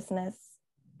consciousness,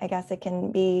 I guess it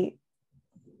can be,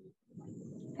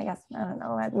 I don't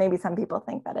know, maybe some people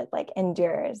think that it like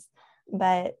endures,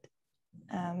 but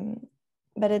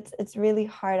it's really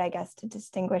hard, I guess, to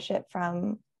distinguish it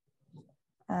from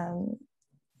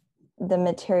the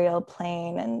material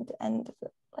plane and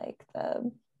like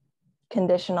the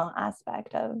conditional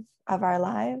aspect of our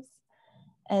lives.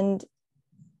 And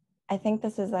I think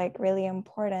this is like really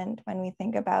important when we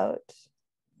think about,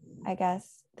 I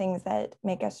guess, things that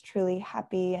make us truly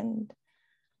happy, and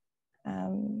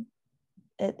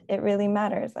it really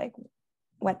matters, like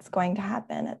what's going to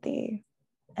happen at the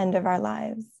end of our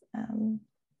lives.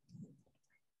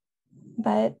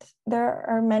 But there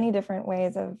are many different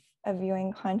ways of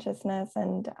viewing consciousness,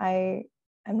 and I'm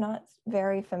not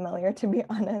very familiar, to be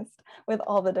honest, with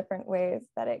all the different ways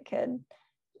that it could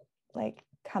like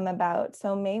come about.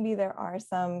 So maybe there are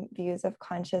some views of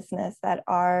consciousness that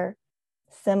are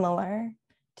similar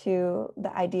to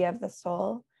the idea of the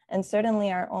soul, And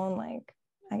certainly our own, like,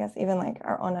 I guess even like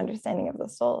our own understanding of the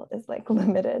soul is like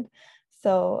limited.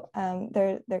 So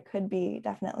there could be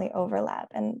definitely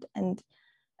overlap, and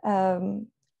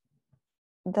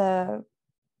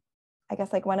I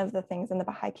guess like one of the things in the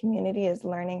Baha'i community is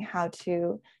learning how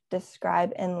to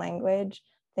describe in language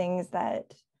things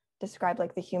that describe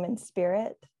like the human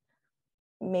spirit,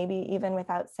 maybe even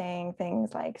without saying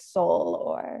things like soul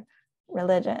or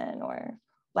religion or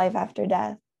life after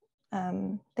death,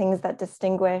 things that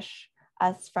distinguish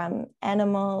us from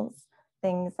animals,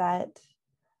 things that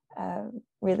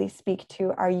really speak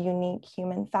to our unique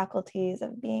human faculties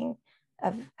of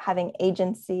having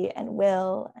agency and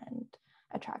will and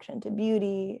attraction to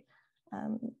beauty.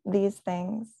 These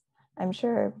things, I'm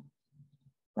sure,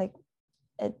 like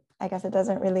I guess it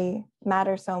doesn't really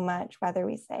matter so much whether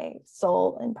we say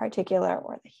soul in particular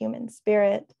or the human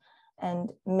spirit. And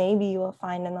maybe you will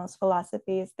find in those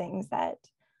philosophies things that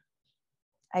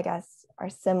I guess are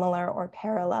similar or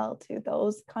parallel to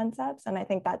those concepts. And I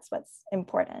think that's what's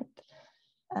important,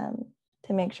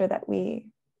 to make sure that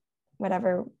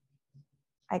whatever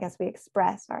I guess we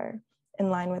express are in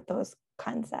line with those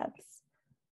concepts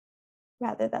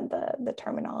rather than the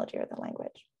terminology or the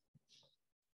language.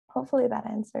 Hopefully that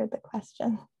answered the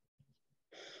question.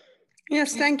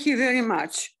 Yes, thank you very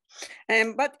much.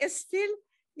 But still,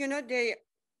 they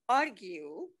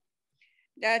argue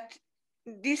that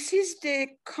this is the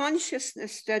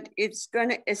consciousness that it's going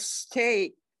to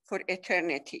stay for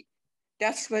eternity.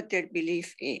 That's what their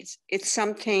belief is. It's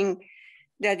something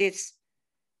that is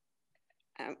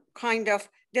kind of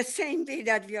the same way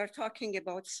that we are talking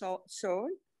about soul,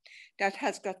 that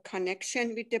has got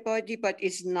connection with the body, but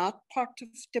is not part of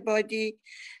the body.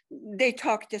 They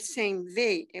talk the same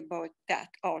way about that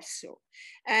also.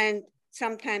 And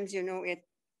sometimes, it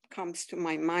comes to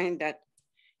my mind that,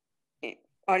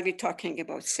 are we talking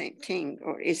about same thing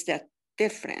or is that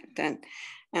different? And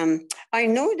I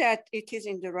know that it is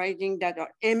in the writing that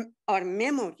our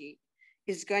memory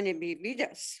is going to be with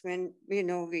us when we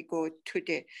go to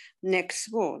the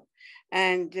next world.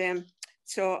 And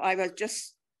so I was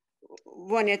just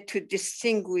wanted to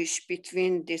distinguish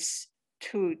between these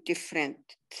two different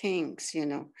things,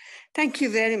 Thank you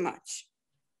very much.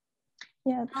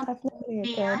 Yeah, it's definitely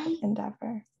a good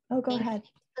endeavor. Oh, go ahead.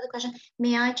 For the question,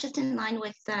 may I just in line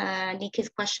with Nika's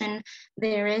question,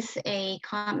 there is a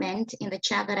comment in the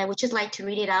chat that I would just like to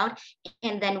read it out,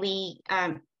 and then we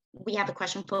have a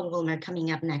question for Wilmer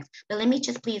coming up next. But let me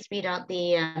just please read out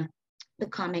the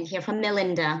comment here from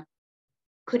Melinda.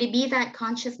 Could it be that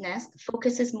consciousness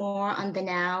focuses more on the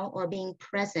now or being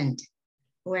present,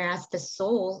 whereas the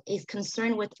soul is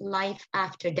concerned with life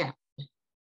after death?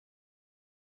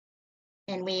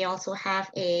 And we also have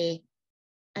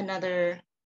another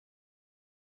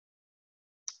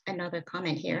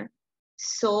comment here.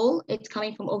 Soul, it's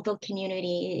coming from Oakville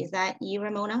community. Is that you,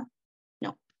 Ramona?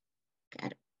 No.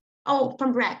 Oh,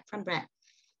 from Brett.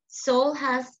 Soul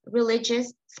has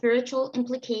religious, spiritual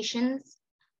implications,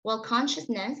 while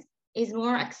consciousness is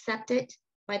more accepted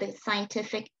by the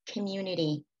scientific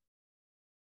community.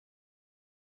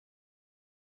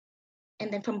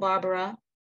 And then from Barbara,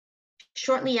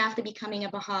 shortly after becoming a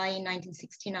Baha'i in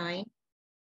 1969,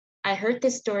 I heard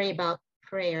this story about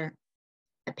prayer.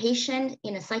 A patient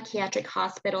in a psychiatric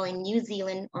hospital in New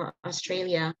Zealand or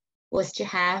Australia was to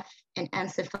have an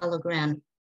encephalogram,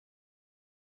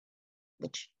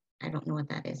 which I don't know what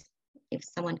that is. If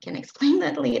someone can explain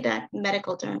that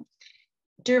medical term.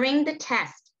 During the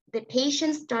test, the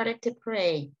patient started to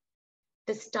pray.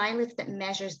 The stylus that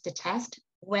measures the test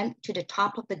went to the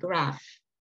top of the graph.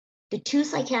 The two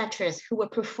psychiatrists who were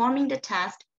performing the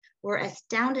test were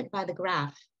astounded by the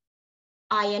graph.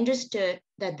 I understood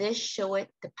that this showed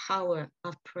the power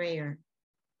of prayer.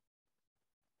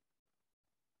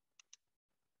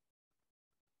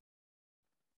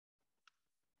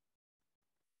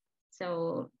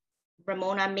 So,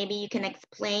 Ramona, maybe you can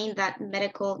explain that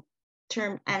medical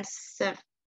term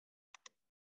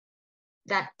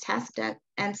that test, that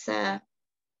encephalogram.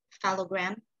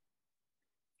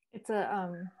 It's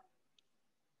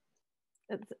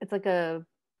it's like a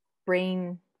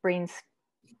brain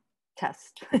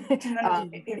test. Yeah,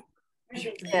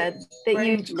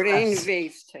 brain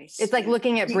waves test. It's like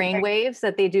looking at brain waves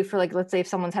that they do for, like, let's say if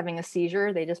someone's having a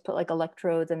seizure, they just put like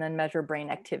electrodes and then measure brain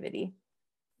activity.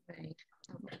 Right.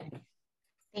 Okay.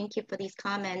 Thank you for these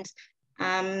comments.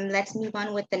 Let's move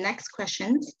on with the next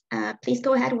questions. Please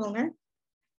go ahead, Wilmer.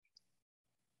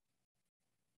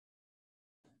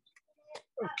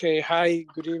 Okay, hi,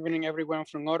 good evening everyone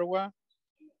from Ottawa.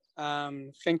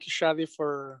 Thank you, Shadi,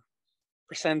 for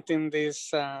presenting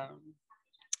this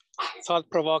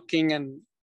thought-provoking and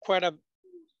quite a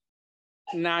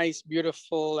nice,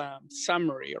 beautiful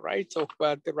summary, right, of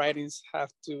what the writings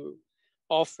have to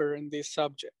offer in this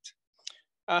subject.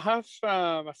 I have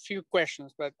a few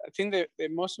questions, but I think the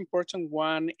most important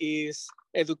one is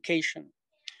education.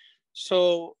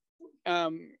 So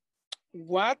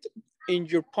what, in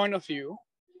your point of view,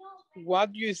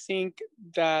 what do you think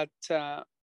that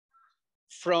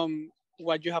from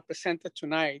what you have presented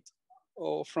tonight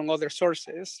or from other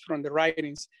sources, from the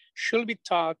writings, should be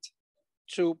taught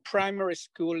to primary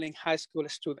school and high school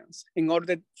students in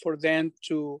order for them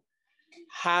to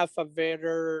have a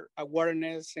better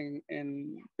awareness and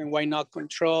why not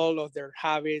control of their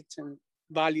habits and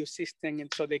value system,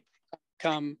 and so they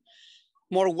become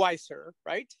more wiser,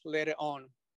 right, later on?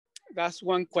 That's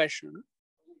one question.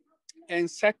 And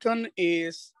second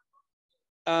is,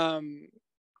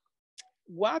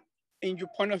 what, in your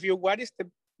point of view, what is the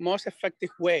most effective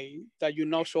way that you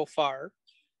know so far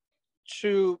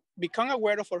to become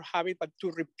aware of our habit, but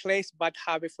to replace bad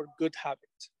habit for good habit?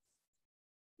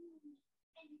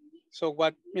 So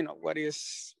what, what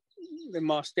is the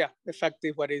most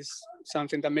effective? What is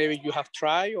something that maybe you have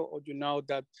tried, or you know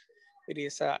that it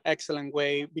is an excellent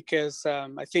way? Because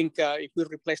I think if we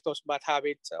replace those bad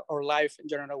habits, our life in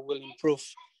general will improve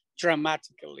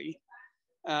dramatically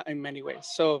in many ways.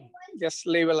 So just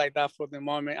leave it like that for the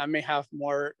moment. I may have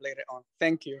more later on.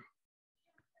 Thank you.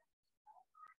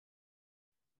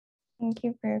 Thank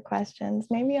you for your questions.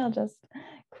 Maybe I'll just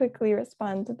quickly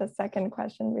respond to the second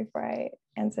question before I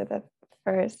answer the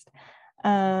first.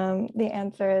 The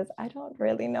answer is, I don't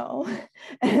really know.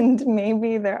 And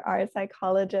maybe there are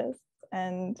psychologists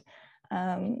and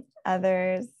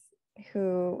others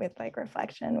who, with like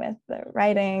reflection with the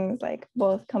writings, like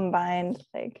both combined,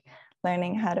 like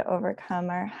learning how to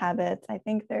overcome our habits. I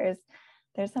think there's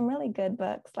some really good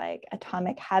books like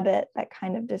Atomic Habit that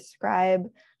kind of describe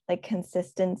like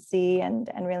consistency and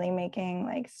really making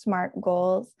like smart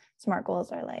goals. Smart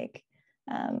goals are like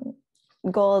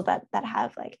goals that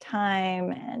have like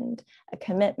time and a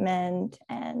commitment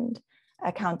and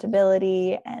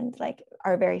accountability and like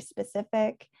are very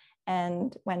specific.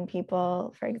 And when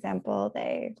people, for example,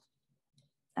 they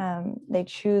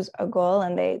choose a goal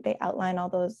and they outline all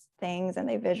those things and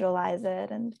they visualize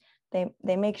it, and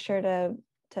they make sure to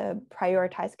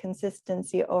prioritize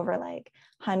consistency over like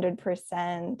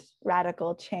 100%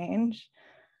 radical change.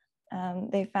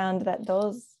 They found that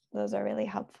those are really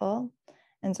helpful.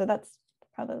 And so that's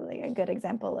probably a good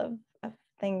example of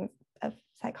things, of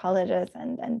psychologists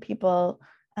and people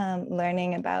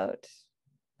learning about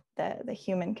the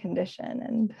human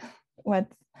condition and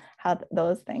how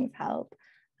those things help.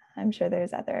 I'm sure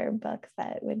there's other books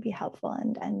that would be helpful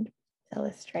and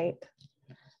illustrate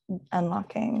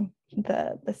unlocking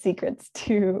the secrets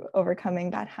to overcoming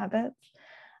bad habits.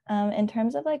 In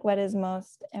terms of like what is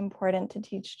most important to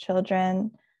teach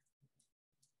children,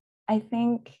 I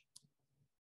think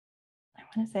I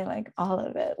want to say like all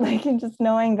of it, like just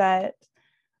knowing that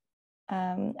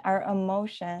our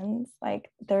emotions,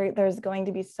 like there's going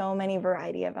to be so many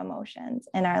variety of emotions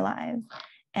in our lives,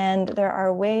 and there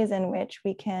are ways in which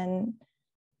we can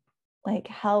like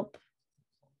help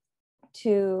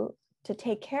to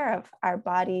take care of our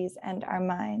bodies and our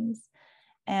minds.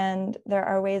 And there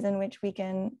are ways in which we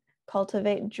can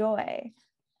cultivate joy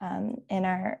in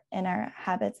our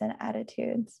habits and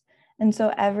attitudes. And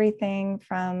so everything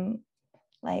from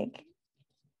like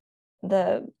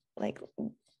the like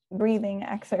breathing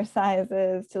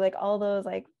exercises to like all those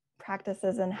like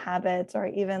practices and habits, or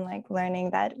even like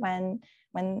learning that when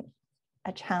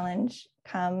a challenge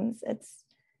comes, it's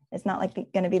not like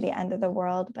going to be the end of the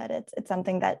world, but it's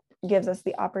something that gives us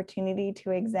the opportunity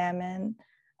to examine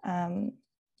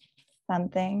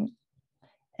something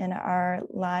in our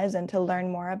lives and to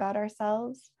learn more about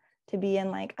ourselves, to be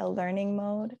in like a learning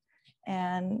mode,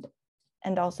 and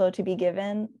also to be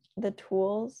given the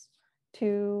tools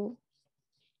to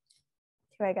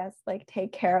I guess like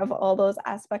take care of all those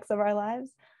aspects of our lives.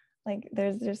 Like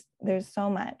there's so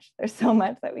much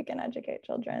that we can educate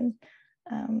children.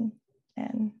 And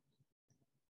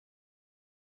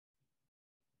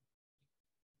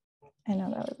I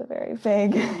know that was a very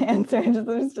vague answer.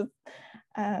 There's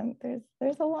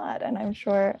a lot, and I'm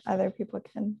sure other people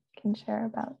can share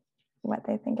about what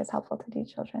they think is helpful to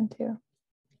teach children too.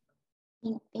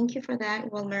 Thank you for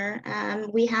that, Wilmer.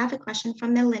 We have a question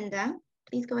from Melinda.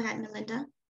 Please go ahead, Melinda.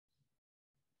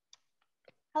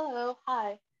 Hello,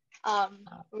 hi.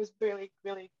 It was really,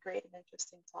 really great and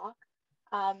interesting talk.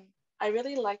 I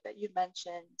really like that you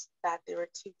mentioned that there were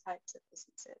two types of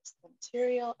diseases, the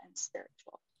material and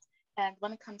spiritual. And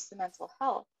when it comes to mental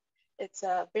health, it's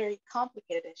a very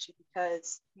complicated issue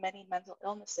because many mental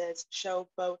illnesses show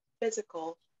both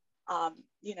physical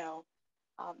you know,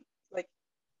 like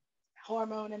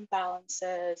hormone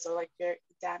imbalances or like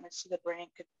damage to the brain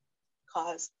could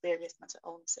cause various mental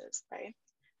illnesses, right?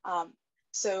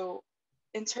 So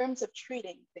in terms of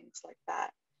treating things like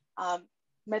that,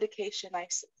 medication,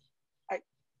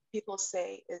 people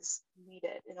say is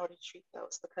needed in order to treat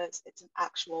those because it's an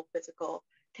actual physical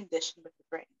condition with the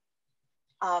brain.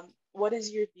 What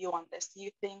is your view on this? Do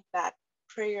you think that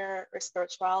prayer or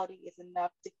spirituality is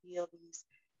enough to heal these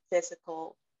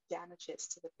physical damages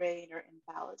to the brain or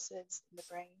imbalances in the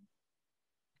brain?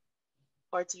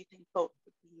 Or do you think both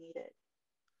would be needed?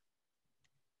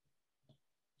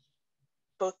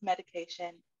 Both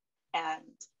medication and,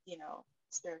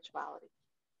 spirituality?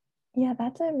 Yeah,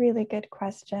 that's a really good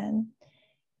question.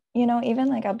 Even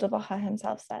like Abdul Baha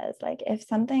himself says, like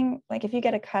if you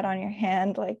get a cut on your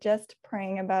hand, like just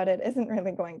praying about it isn't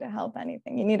really going to help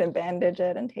anything. You need to bandage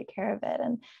it and take care of it.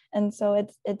 And so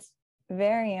it's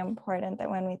very important that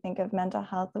when we think of mental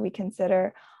health, that we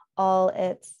consider all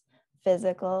its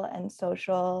physical and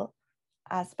social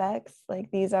aspects.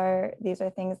 Like these are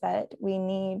things that we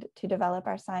need to develop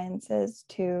our sciences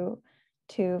to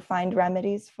find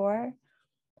remedies for.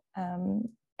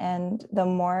 And the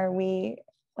more we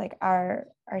like our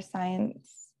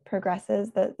science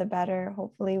progresses, the better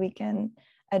hopefully we can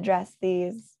address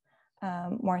these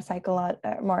more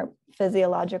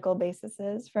physiological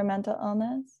bases for mental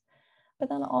illness. But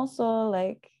then also,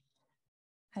 like,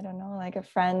 I don't know, like a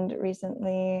friend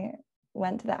recently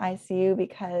went to the ICU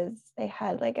because they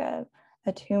had like a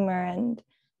tumor, and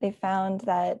they found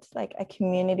that like a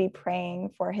community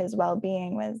praying for his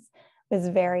well-being was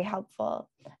very helpful.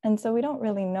 And so we don't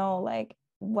really know like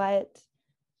what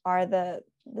are the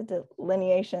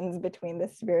delineations between the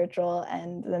spiritual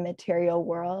and the material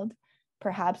world.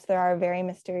 Perhaps there are very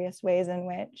mysterious ways in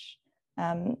which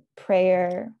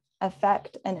prayer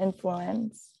affect and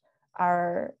influence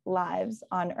our lives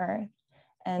on earth.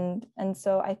 And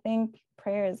so I think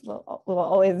prayers will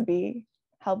always be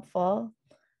helpful,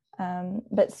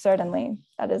 but certainly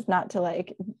that is not to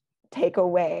like take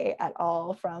away at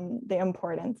all from the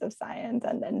importance of science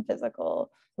and then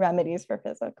physical remedies for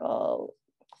physical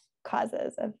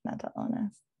causes of mental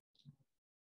illness.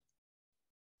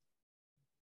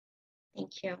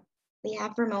 Thank you. We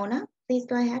have Ramona. Please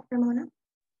go ahead, Ramona.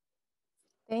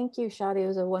 Thank you, Shadi. It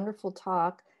was a wonderful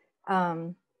talk.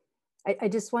 I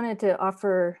just wanted to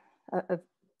offer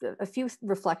a few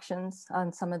reflections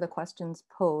on some of the questions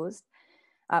posed.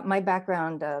 My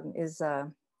background is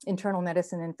internal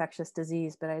medicine, infectious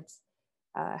disease, but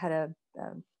I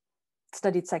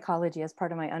studied psychology as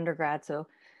part of my undergrad. So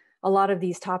a lot of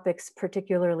these topics,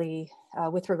 particularly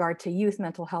with regard to youth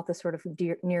mental health, is sort of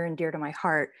near and dear to my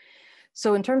heart.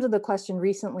 So in terms of the question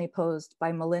recently posed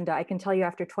by Melinda, I can tell you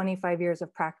after 25 years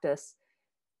of practice,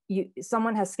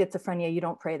 someone has schizophrenia, you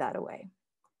don't pray that away.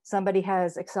 Somebody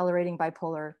has accelerating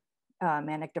bipolar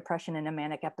manic depression and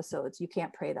manic episodes, you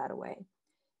can't pray that away.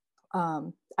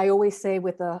 I always say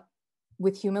with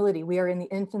humility, we are in the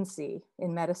infancy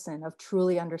in medicine of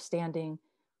truly understanding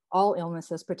all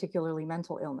illnesses, particularly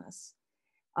mental illness.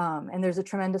 And there's a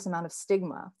tremendous amount of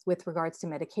stigma with regards to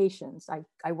medications.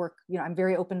 I work, I'm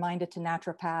very open-minded to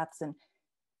naturopaths. And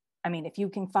I mean, if you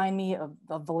can find me a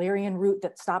valerian root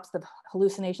that stops the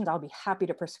hallucinations, I'll be happy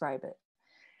to prescribe it.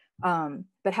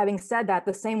 But having said that,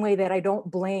 the same way that I don't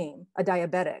blame a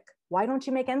diabetic, why don't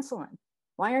you make insulin?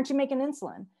 Why aren't you making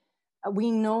insulin?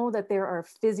 We know that there are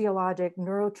physiologic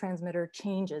neurotransmitter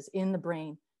changes in the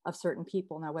brain of certain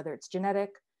people. Now, whether it's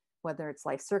genetic, whether it's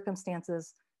life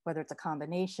circumstances, whether it's a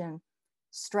combination,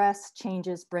 stress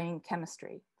changes brain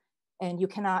chemistry. And you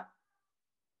cannot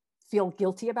feel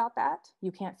guilty about that.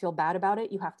 You can't feel bad about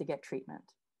it. You have to get treatment.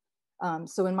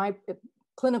 So in my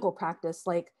clinical practice,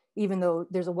 like even though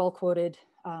there's a well-quoted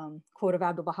quote of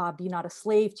Abdul Baha, be not a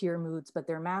slave to your moods, but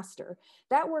their master.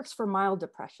 That works for mild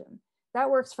depression. That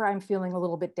works for I'm feeling a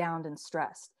little bit down and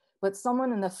stressed. But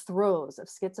someone in the throes of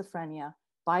schizophrenia,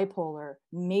 bipolar,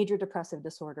 major depressive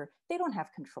disorder, they don't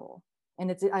have control.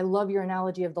 And I love your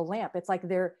analogy of the lamp. It's like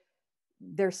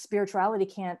their spirituality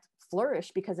can't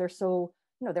flourish because they're so,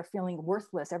 they're feeling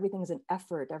worthless. Everything's an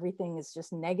effort. Everything is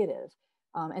just negative.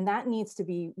 And that needs to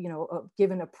be,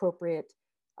 given appropriate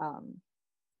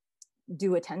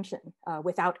due attention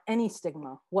without any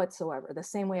stigma whatsoever. The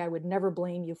same way I would never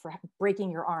blame you for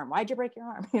breaking your arm. Why'd you break your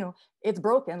arm? It's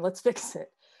broken, let's fix it.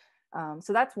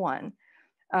 So that's one.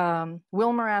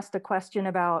 Wilmer asked a question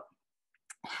about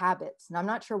habits. Now I'm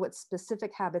not sure what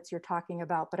specific habits you're talking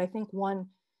about, but I think one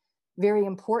very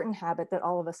important habit that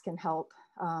all of us can help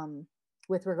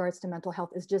with regards to mental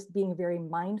health is just being very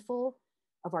mindful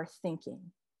of our thinking.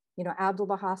 Abdul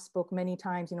Baha spoke many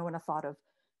times, when a thought of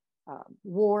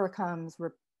War comes,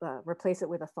 replace it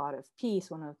with a thought of peace.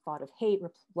 When a thought of hate,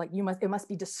 like it must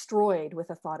be destroyed with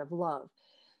a thought of love.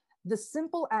 The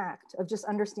simple act of just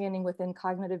understanding within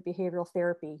cognitive behavioral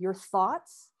therapy, your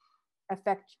thoughts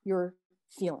affect your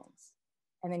feelings,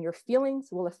 and then your feelings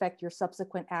will affect your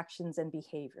subsequent actions and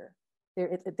behavior.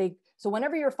 So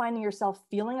whenever you're finding yourself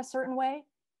feeling a certain way,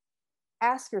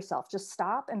 ask yourself, just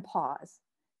stop and pause.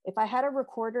 If I had a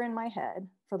recorder in my head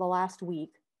for the last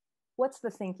week, what's the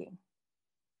thinking?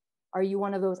 Are you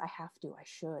one of those, I have to, I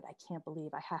should, I can't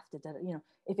believe, I have to, you know,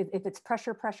 if it's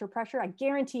pressure, pressure, pressure, I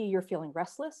guarantee you're feeling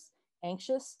restless,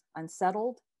 anxious,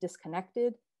 unsettled,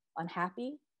 disconnected,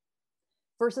 unhappy,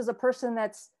 versus a person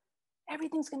that's,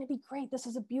 everything's going to be great. This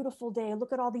is a beautiful day.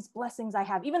 Look at all these blessings I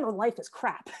have, even though life is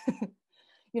crap.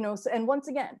 You know, so, and once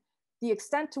again, the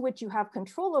extent to which you have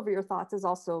control over your thoughts is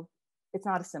also, it's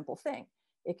not a simple thing.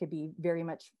 It could be very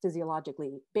much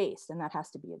physiologically based, and that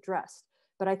has to be addressed.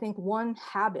 But I think one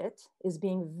habit is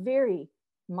being very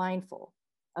mindful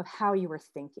of how you are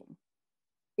thinking.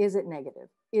 Is it negative?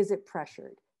 Is it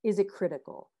pressured? Is it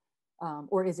critical?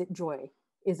 Or is it joy?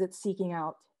 Is it seeking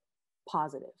out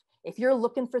positive? If you're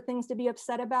looking for things to be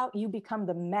upset about, you become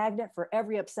the magnet for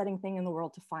every upsetting thing in the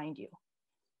world to find you.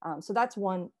 So that's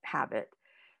one habit.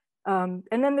 And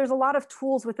then there's a lot of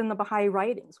tools within the Baha'i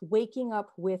writings, waking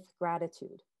up with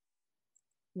gratitude.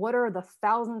 What are the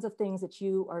thousands of things that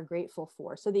you are grateful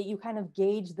for, so that you kind of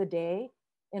gauge the day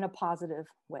in a positive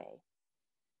way?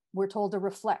 We're told to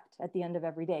reflect at the end of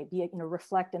every day, be it, you know,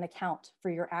 reflect and account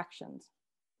for your actions.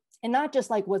 And not just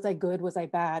like, was I good? Was I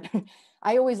bad?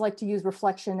 I always like to use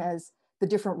reflection as the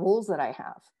different roles that I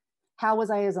have. How was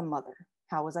I as a mother?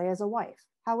 How was I as a wife?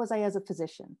 How was I as a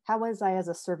physician? How was I as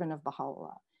a servant of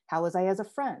Baha'u'llah? How was I as a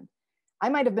friend? I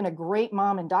might have been a great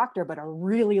mom and doctor, but a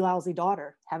really lousy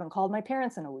daughter. Haven't called my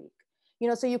parents in a week. You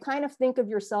know, so you kind of think of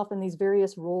yourself in these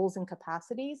various roles and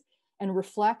capacities and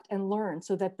reflect and learn,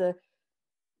 so that the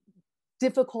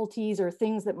difficulties or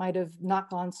things that might have not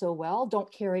gone so well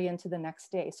don't carry into the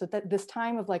next day. So that this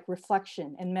time of like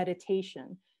reflection and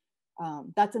meditation,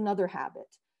 that's another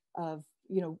habit of,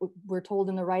 you know, we're told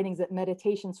in the writings that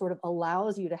meditation sort of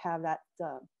allows you to have that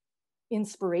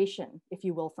inspiration, if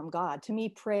you will, from God. To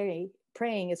me, praying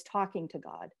is talking to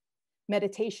God.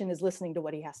 Meditation is listening to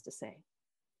what he has to say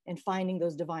and finding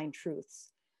those divine truths.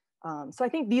 So I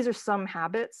think these are some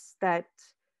habits that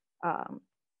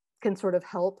can sort of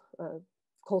help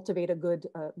cultivate a good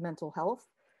mental health.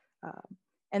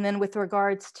 And then with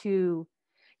regards to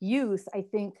youth, I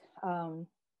think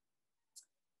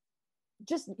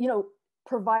just, you know,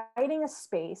 providing a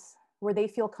space where they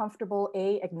feel comfortable,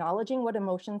 acknowledging what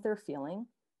emotions they're feeling,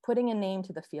 putting a name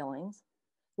to the feelings,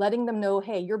 letting them know,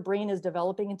 hey, your brain is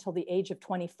developing until the age of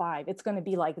 25. It's going to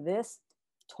be like this,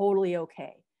 totally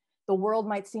okay. The world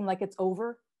might seem like it's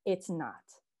over. It's not.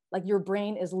 Like, your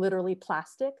brain is literally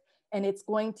plastic, and it's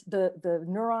going to, the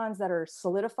neurons that are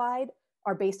solidified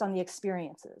are based on the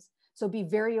experiences. So be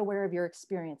very aware of your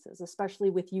experiences,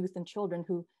 especially with youth and children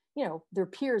who, you know, their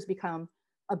peers become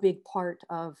a big part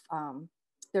of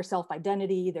their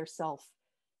self-identity, their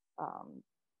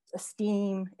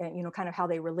self-esteem, and, you know, kind of how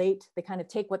they relate. They kind of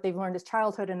take what they've learned as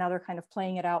childhood, and now they're kind of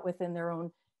playing it out within their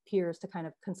own peers to kind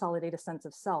of consolidate a sense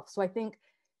of self. So I think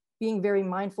being very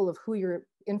mindful of who your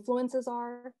influences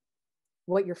are,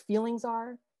 what your feelings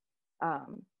are,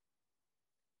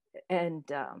 and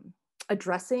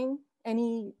addressing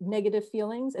any negative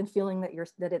feelings and feeling that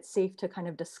that it's safe to kind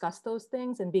of discuss those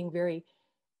things, and being very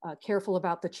careful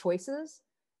about the choices.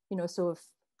 You know, so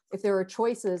if there are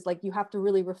choices, like, you have to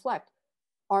really reflect,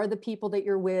 are the people that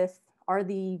you're with, are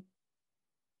the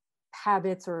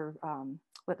habits or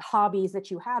what hobbies that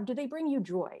you have, do they bring you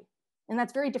joy? And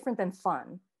that's very different than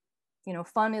fun. You know,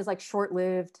 fun is like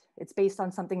short-lived. It's based on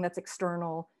something that's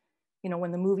external. You know,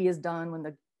 when the movie is done, when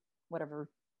the whatever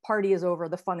party is over,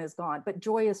 the fun is gone. But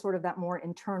joy is sort of that more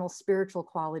internal spiritual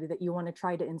quality that you want to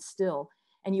try to instill.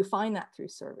 And you find that through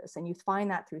service, and you find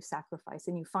that through sacrifice,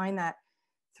 and you find that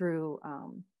through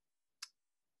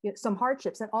some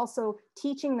hardships, and also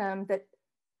teaching them that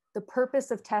the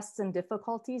purpose of tests and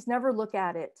difficulties, never look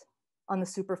at it on the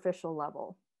superficial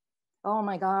level. Oh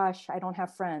my gosh, I don't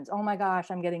have friends. Oh my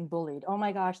gosh, I'm getting bullied. Oh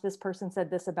my gosh, this person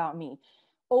said this about me.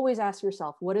 Always ask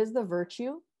yourself, what is the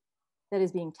virtue that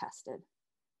is being tested?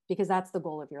 Because that's the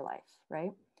goal of your life,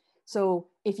 right? So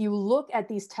if you look at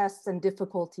these tests and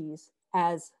difficulties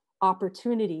as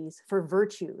opportunities for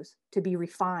virtues to be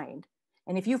refined,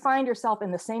 and if you find yourself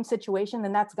in the same situation,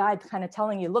 then that's God kind of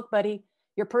telling you, look, buddy,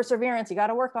 your perseverance, you got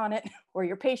to work on it, or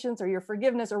your patience, or your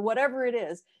forgiveness, or whatever it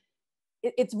is.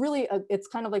 It's really, it's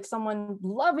kind of like someone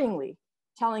lovingly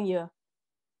telling you,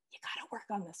 you got to work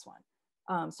on this one.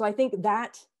 So I think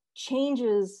that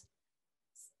changes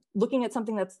looking at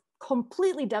something that's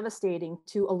completely devastating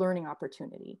to a learning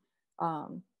opportunity.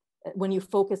 When you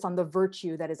focus on the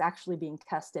virtue that is actually being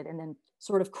tested and then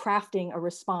sort of crafting a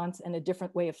response and a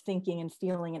different way of thinking and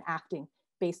feeling and acting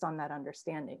based on that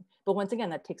understanding. But once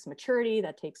again, that takes maturity,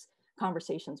 that takes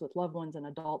conversations with loved ones and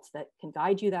adults that can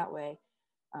guide you that way.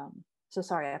 So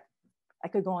sorry, I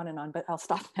could go on, but I'll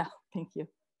stop now. Thank you.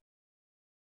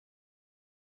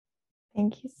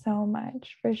 Thank you so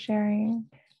much for sharing,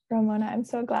 Ramona. I'm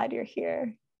so glad you're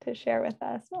here to share with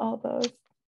us all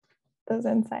those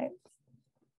insights.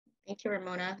 Thank you,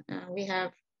 Ramona. We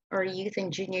have our youth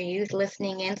and junior youth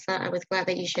listening in, so I was glad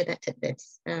that you shared that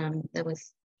tidbits. That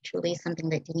was truly something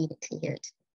that you needed to hear.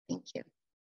 Thank you.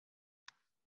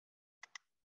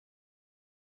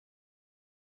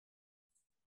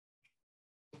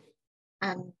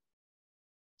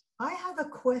 I have a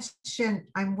question.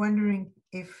 I'm wondering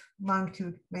if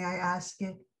Mangtu, may I ask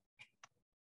it?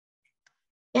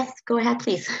 Yes, go ahead,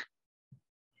 please.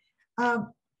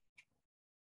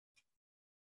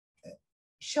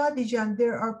 Shadijan,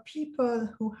 there are people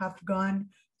who have gone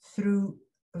through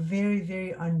very,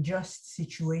 very unjust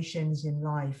situations in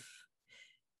life.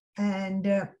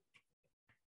 And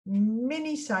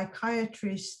many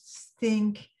psychiatrists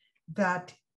think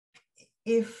that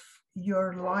if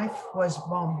your life was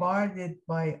bombarded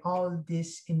by all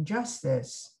this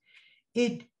injustice,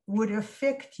 it would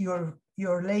affect your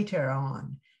later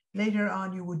on. Later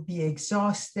on, you would be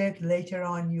exhausted. Later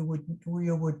on, you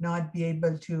would not be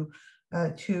able to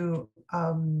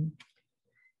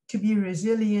be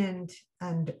resilient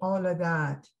and all of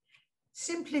that.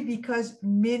 Simply because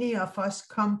many of us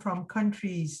come from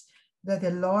countries that a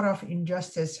lot of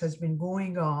injustice has been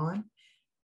going on.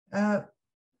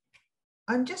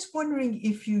 I'm just wondering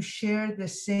if you share the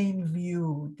same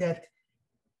view that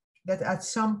at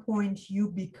some point you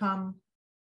become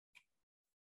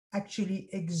actually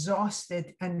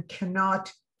exhausted and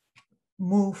cannot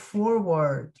move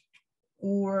forward,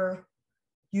 or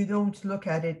you don't look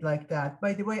at it like that.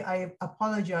 By the way, I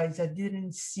apologize. I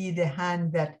didn't see the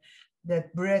hand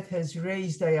that Brett has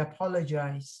raised. I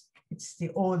apologize. It's the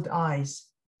old eyes.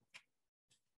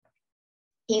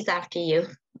 He's after you.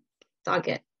 It's all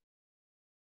good.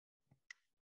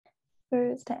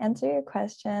 First, to answer your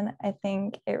question, I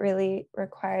think it really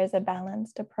requires a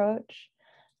balanced approach.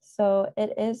 So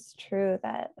it is true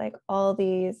that like all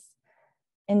these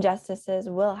injustices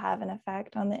will have an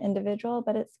effect on the individual,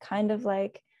 but it's kind of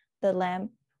like the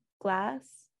lamp glass.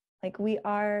 Like we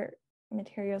are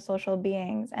material social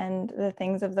beings and the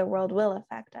things of the world will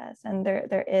affect us. And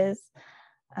there is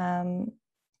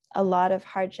a lot of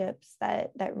hardships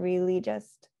that really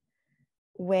just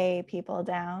weigh people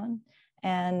down.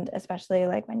 And especially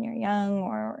like when you're young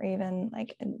or even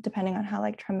like depending on how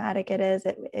like traumatic it is,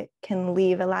 it can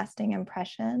leave a lasting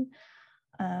impression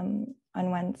on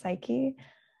one's psyche.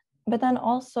 But then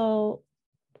also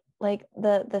like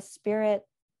the spirit,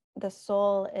 the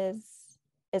soul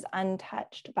is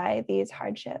untouched by these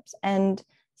hardships. And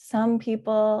some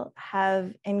people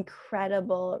have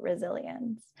incredible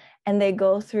resilience and they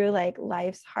go through like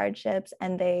life's hardships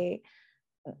and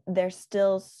they're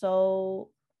still so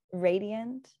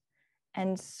radiant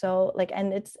and so like,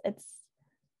 and it's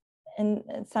and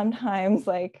sometimes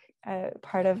like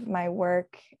part of my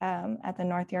work at the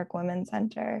North York Women's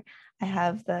Center, I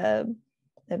have the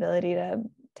ability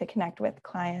to connect with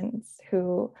clients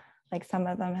who like some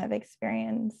of them have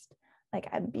experienced like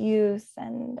abuse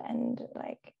and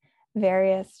like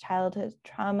various childhood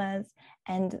traumas,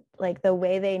 and like the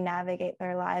way they navigate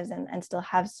their lives and still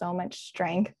have so much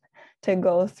strength to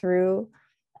go through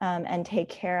and take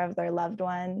care of their loved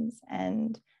ones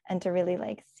and to really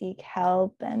like seek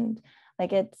help. And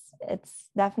like it's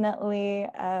definitely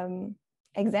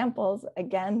examples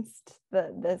against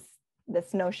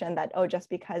this notion that, oh, just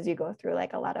because you go through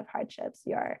like a lot of hardships,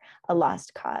 you're a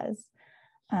lost cause.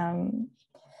 I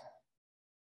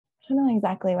don't know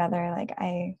exactly whether like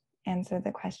I answered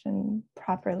the question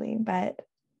properly, but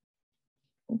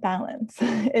balance.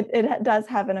 It does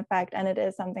have an effect, and it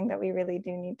is something that we really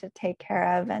do need to take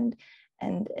care of, and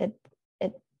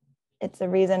it's a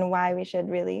reason why we should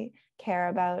really care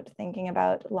about thinking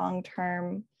about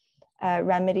long-term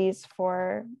remedies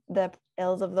for the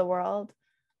ills of the world,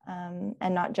 and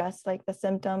not just like the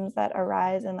symptoms that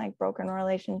arise in like broken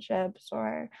relationships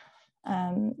or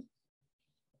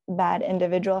bad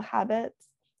individual habits,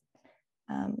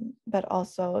 but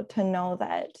also to know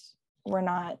that we're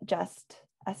not just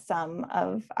a sum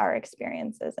of our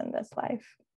experiences in this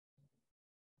life.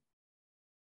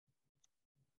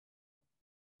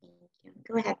 Thank you.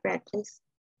 Go ahead, Brad, please.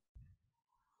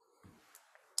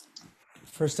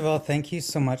 First of all, thank you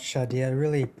so much, Shadi. I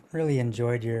really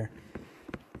enjoyed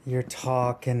your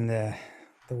talk and the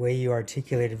way you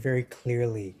articulated very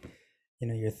clearly. You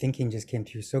know, your thinking just came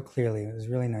through so clearly. It was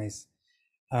really nice.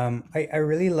 I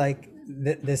really like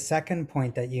the second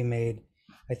point that you made.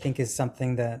 I think is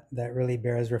something that really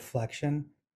bears reflection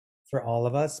for all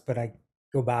of us. But I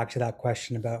go back to that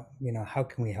question about, you know, how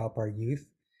can we help our youth?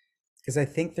 Because I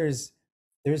think there's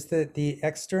the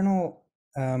external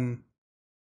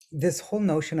this whole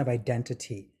notion of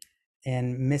identity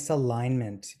and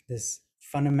misalignment, this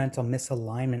fundamental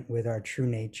misalignment with our true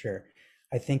nature,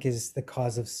 I think is the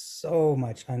cause of so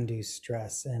much undue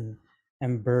stress and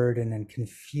burden and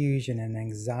confusion and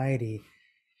anxiety.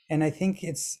 And I think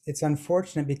it's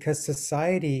unfortunate because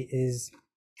society is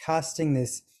casting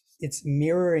this, it's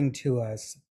mirroring to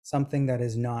us something that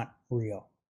is not real,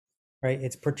 right?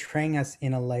 It's portraying us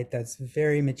in a light that's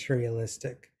very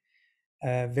materialistic,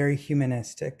 very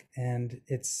humanistic, and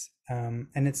it's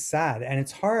sad and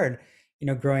it's hard, you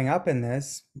know, growing up in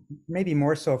this, maybe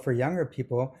more so for younger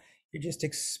people. You're just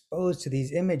exposed to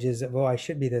these images of, oh, I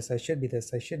should be this, I should be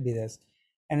this, I should be this,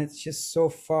 and it's just so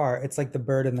far. It's like the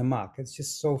bird in the muck. It's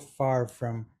just so far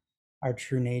from our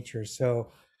true nature.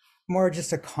 So more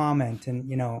just a comment, and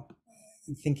you know,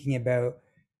 thinking about,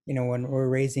 you know, when we're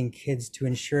raising kids, to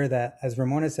ensure that, as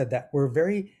Ramona said, that we're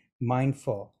very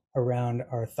mindful around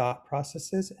our thought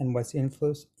processes and what's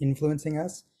influencing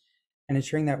us, and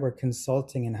ensuring that we're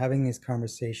consulting and having these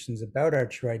conversations about our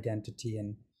true identity.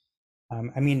 And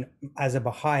I mean, as a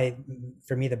Baha'i,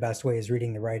 for me, the best way is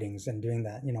reading the writings and doing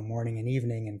that, you know, morning and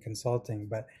evening and consulting.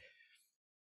 But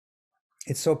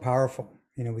it's so powerful,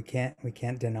 you know, we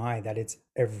can't deny that it's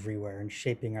everywhere and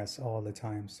shaping us all the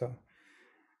time. So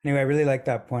anyway, I really like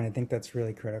that point. I think that's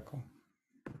really critical.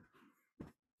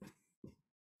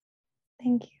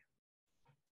 Thank you.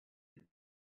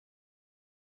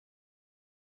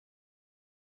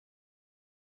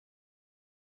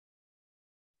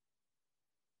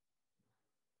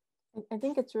 I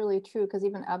think it's really true, because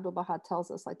even Abdul Baha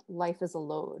tells us, like, life is a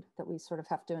load that we sort of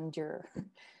have to endure.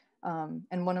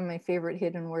 And one of my favorite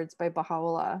hidden words by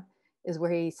Baha'u'llah is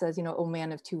where he says, you know, "O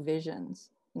man of two visions,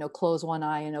 you know, close one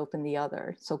eye and open the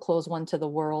other." So close one to the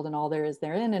world and all there is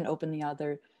therein, and open the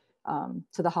other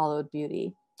to the hallowed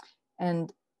beauty.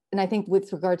 And I think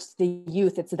with regards to the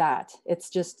youth, it's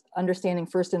just understanding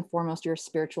first and foremost you're a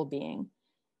spiritual being,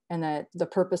 and that the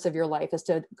purpose of your life is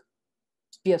to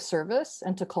be of service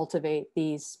and to cultivate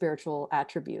these spiritual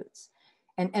attributes.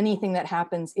 And anything that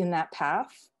happens in that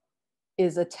path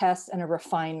is a test and a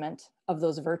refinement of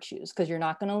those virtues, because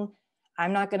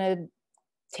I'm not going to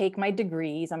take my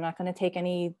degrees, I'm not going to take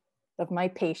any of my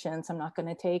patience, I'm not going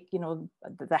to take, you know,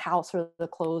 the house or the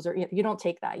clothes, or you don't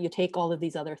take that, you take all of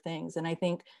these other things. And I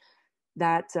think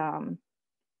that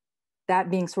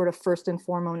that being sort of first and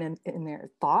foremost in their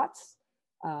thoughts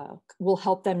will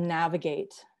help them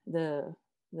navigate the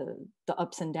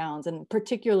ups and downs. And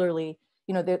particularly,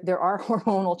 you know, there are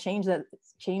hormonal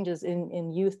changes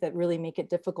in youth that really make it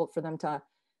difficult for them to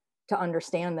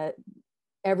understand that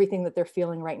everything that they're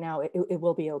feeling right now, it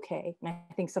will be okay. And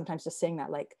I think sometimes just saying that,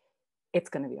 like, it's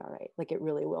going to be all right, like it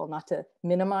really will, not to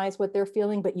minimize what they're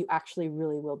feeling, but you actually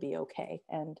really will be okay.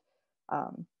 And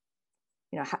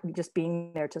you know, just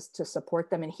being there to support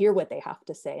them and hear what they have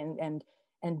to say,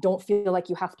 and don't feel like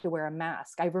you have to wear a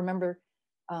mask. I remember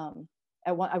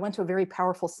I went to a very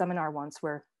powerful seminar once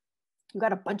where you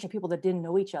got a bunch of people that didn't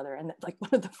know each other. And like,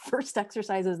 one of the first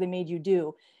exercises they made you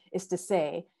do is to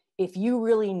say, if you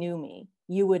really knew me,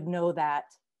 you would know that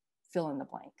fill in the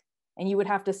blank. And you would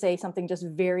have to say something just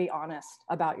very honest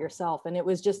about yourself. And it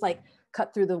was just like,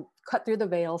 cut through the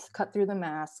veils, cut through the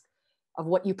mask of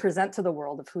what you present to the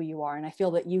world of who you are. And I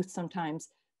feel that youth sometimes,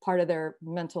 part of their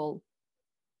mental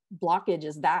blockage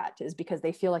is because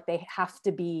they feel like they have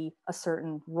to be a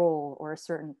certain role or a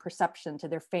certain perception to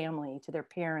their family, to their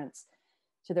parents,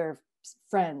 to their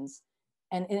friends.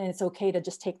 And it's okay to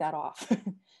just take that off.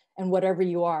 And whatever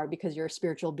you are, because you're a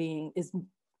spiritual being, is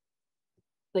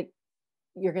like,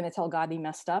 you're going to tell God he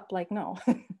messed up? Like, no.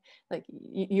 Like,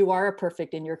 you are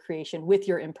perfect in your creation, with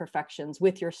your imperfections,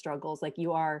 with your struggles. Like,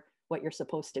 you are what you're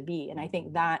supposed to be. And I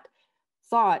think that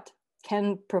thought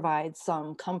can provide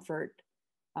some comfort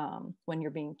when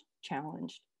you're being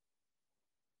challenged.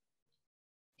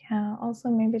 Yeah, also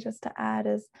maybe just to add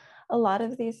is, a lot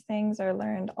of these things are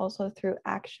learned also through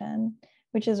action,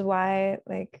 which is why,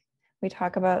 like, we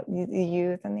talk about the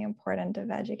youth and the importance of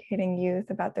educating youth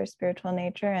about their spiritual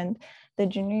nature. And the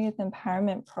Junior Youth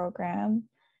Empowerment Program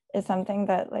is something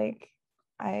that, like,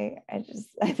 I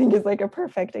think is like a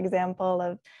perfect example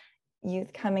of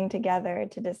youth coming together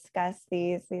to discuss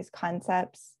these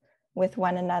concepts with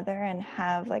one another and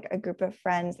have like a group of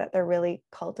friends that they're really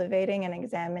cultivating and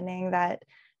examining that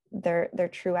their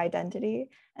true identity,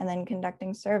 and then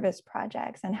conducting service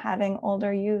projects and having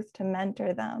older youth to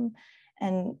mentor them,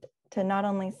 and to not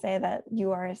only say that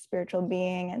you are a spiritual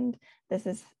being and this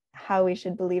is how we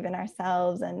should believe in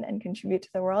ourselves and contribute to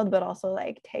the world, but also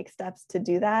like take steps to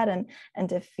do that and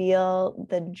to feel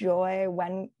the joy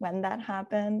when that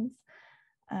happens.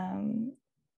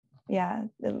 Yeah,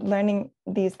 learning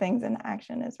these things in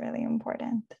action is really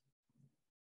important.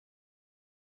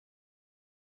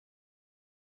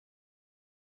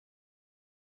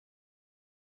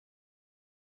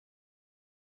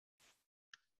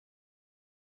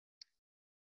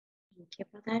 Thank you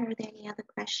for that. Are there any other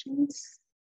questions?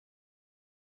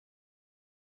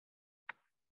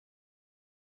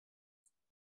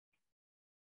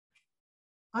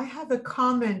 I have a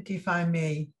comment, if I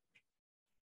may.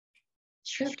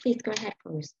 Sure, please go ahead,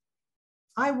 Bruce.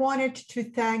 I wanted to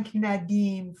thank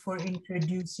Nadim for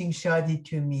introducing Shadi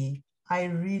to me. I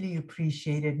really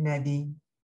appreciated Nadim.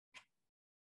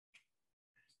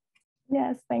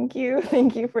 Yes, thank you.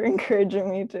 Thank you for encouraging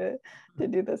me to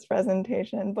do this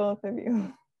presentation, both of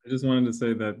you. I just wanted to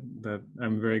say that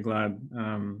I'm very glad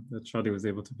that Shadi was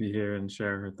able to be here and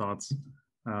share her thoughts.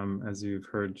 As you've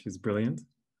heard, she's brilliant.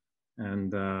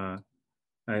 And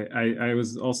I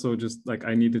was also just like,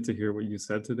 I needed to hear what you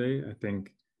said today. I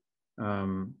think a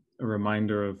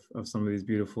reminder of some of these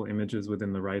beautiful images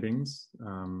within the writings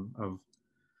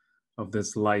of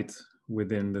this light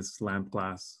within this lamp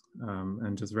glass,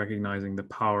 and just recognizing the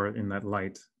power in that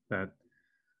light, that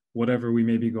whatever we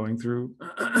may be going through,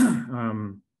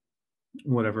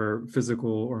 whatever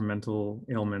physical or mental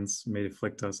ailments may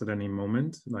afflict us at any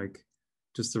moment, like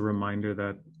just a reminder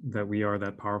that we are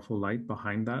that powerful light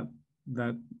behind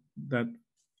that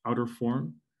outer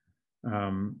form,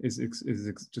 is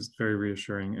just very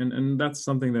reassuring. And that's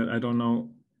something that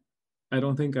I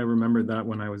don't think I remembered that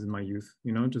when I was in my youth,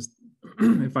 just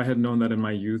if I had known that in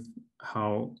my youth,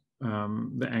 how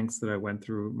the angst that I went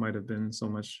through might have been so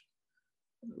much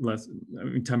less,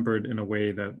 tempered in a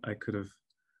way that I could have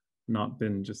not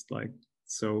been just like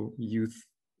so youth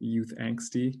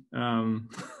angsty,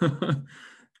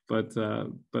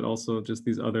 but also just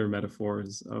these other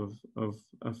metaphors of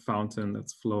a fountain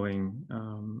that's flowing,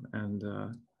 and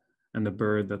the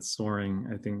bird that's soaring.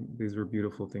 I think these were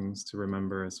beautiful things to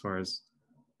remember as far as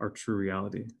our true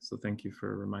reality. So thank you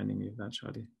for reminding me of that,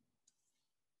 Shadi.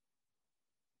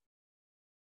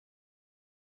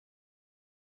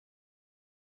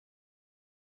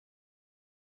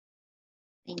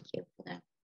 Thank you for the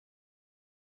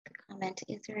comment.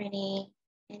 Is there any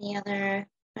other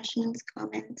questions,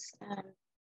 comments?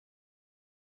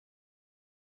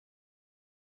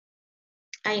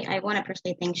 I want to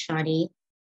personally thank Shadi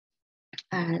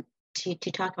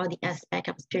to talk about the aspect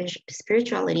of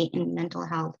spirituality and mental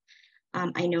health.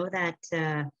 I know that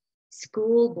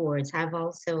school boards have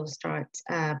also started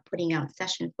putting out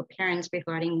sessions for parents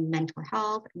regarding mental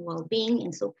health and well-being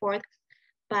and so forth,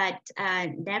 but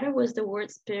never was the word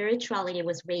spirituality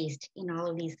was raised in all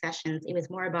of these sessions. It was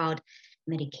more about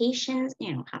medications,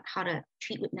 how to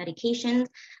treat with medications,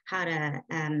 how to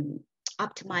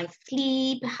optimize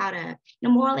sleep, how to,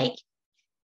 more like,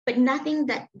 but nothing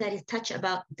that is touch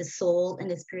about the soul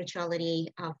and the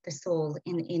spirituality of the soul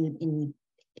in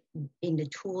the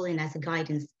tool and as a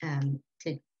guidance in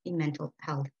mental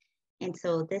health. And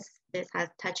so this has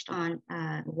touched on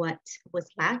what was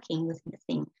lacking, was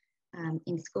missing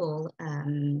in school. So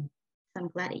I'm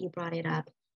glad that you brought it up.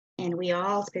 And we are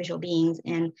all spiritual beings,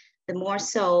 and the more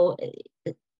so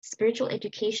spiritual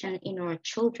education in our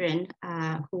children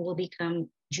who will become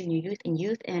junior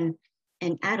youth and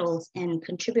adults and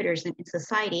contributors in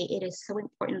society, it is so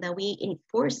important that we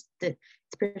enforce the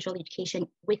spiritual education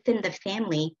within the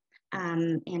family,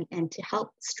 and to help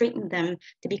straighten them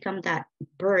to become that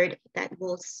bird that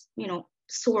will,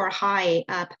 soar high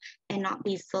up and not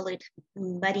be solid,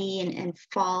 muddy and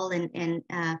fall and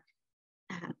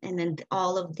then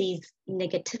all of these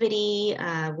negativity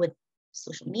with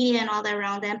social media and all that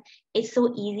around them. It's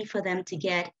so easy for them to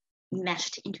get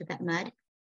meshed into that mud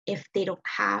if they don't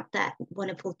have that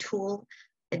wonderful tool,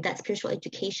 that spiritual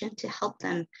education to help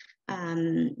them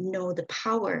know the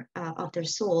power of their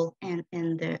soul and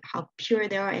how pure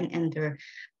they are and their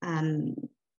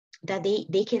that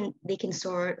they can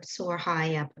soar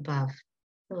high up above.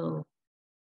 So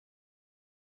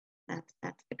that's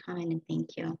the comment, and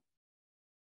thank you.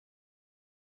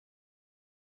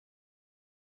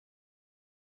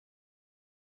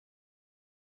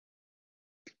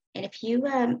 And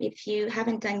if you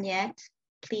haven't done yet,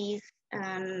 please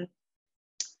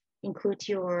include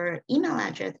your email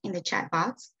address in the chat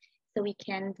box so we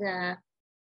can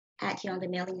add you on the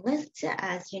mailing list.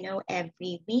 As you know,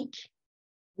 every week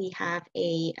we have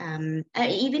a,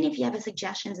 even if you have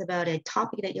suggestions about a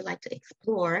topic that you'd like to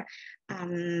explore,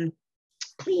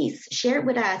 please share it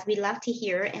with us. We love to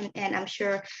hear, and I'm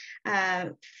sure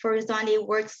Farzande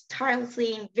works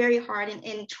tirelessly and very hard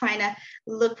in trying to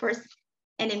look for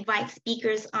and invite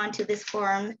speakers onto this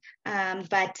forum.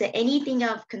 But anything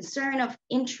of concern, of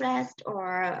interest,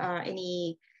 or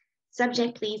any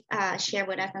subject, please share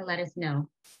with us and let us know.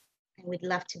 And we'd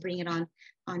love to bring it on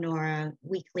our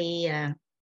weekly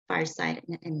fireside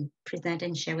and present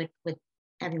and share with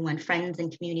everyone, friends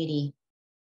and community.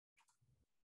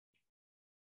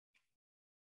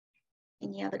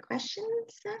 Any other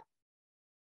questions?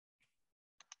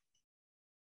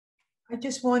 I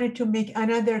just wanted to make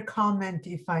another comment,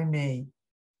 if I may.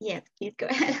 Yes, please go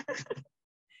ahead.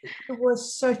 It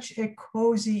was such a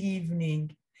cozy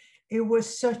evening. It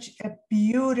was such a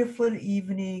beautiful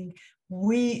evening.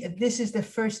 This is the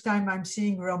first time I'm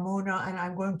seeing Ramona, and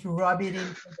I'm going to rub it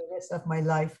in for the rest of my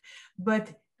life.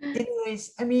 But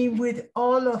anyways, I mean, with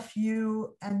all of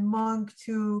you and Monk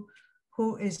too,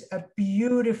 who is a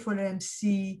beautiful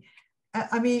MC,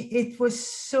 I mean, it was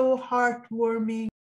so heartwarming.